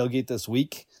tailgate this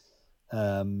week.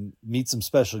 Meet some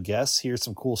special guests. Hear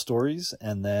some cool stories,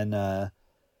 and then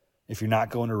if you're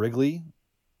not going to Wrigley,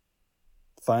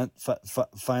 find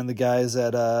the guys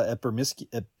at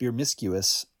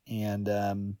Beermiscuous,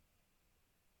 and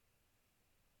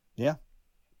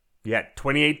yeah,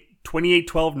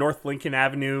 2812 North Lincoln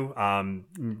Avenue,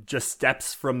 just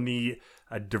steps from the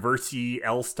Diversey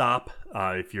L stop.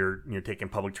 If you're taking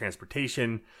public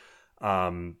transportation, it's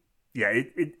going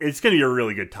to be a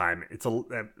really good time.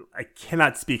 I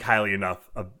cannot speak highly enough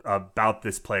about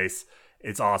this place.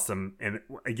 It's awesome, and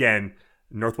again,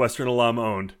 Northwestern alum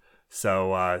owned,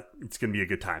 so it's going to be a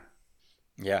good time.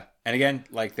 Yeah, and again,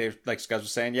 like Scuzz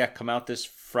was saying, come out this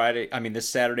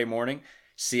Saturday morning,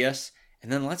 see us,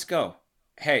 and then let's go.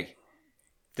 Hey,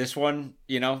 this one,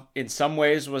 in some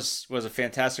ways was a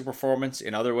fantastic performance.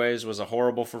 In other ways was a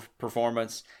horrible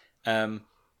performance.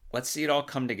 Let's see it all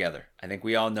come together. I think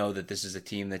we all know that this is a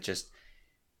team that just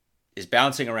is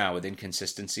bouncing around with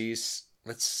inconsistencies.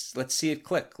 Let's see it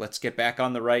click. Let's get back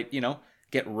on the right,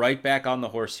 get right back on the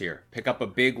horse here. Pick up a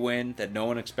big win that no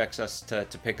one expects us to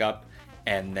pick up,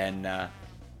 and then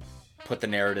put the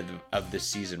narrative of this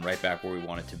season right back where we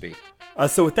want it to be.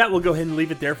 So with that, we'll go ahead and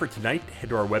leave it there for tonight. Head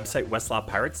to our website, Westlaw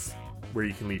Pirates, where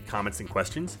you can leave comments and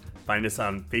questions. Find us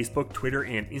on Facebook, Twitter,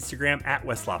 and Instagram at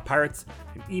Westlaw Pirates,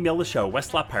 and email the show,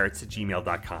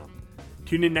 westlawpirates@gmail.com.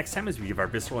 Tune in next time as we give our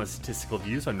visceral and statistical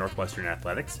views on Northwestern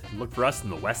athletics, and look for us in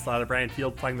the west side of Bryant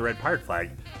Field flying the red pirate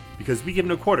flag, because we give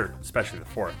no quarter, especially the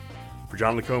fourth. For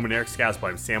John Lacombe and Eric Scasbo,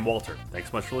 I'm Sam Walter.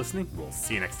 Thanks so much for listening. We'll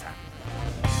see you next time.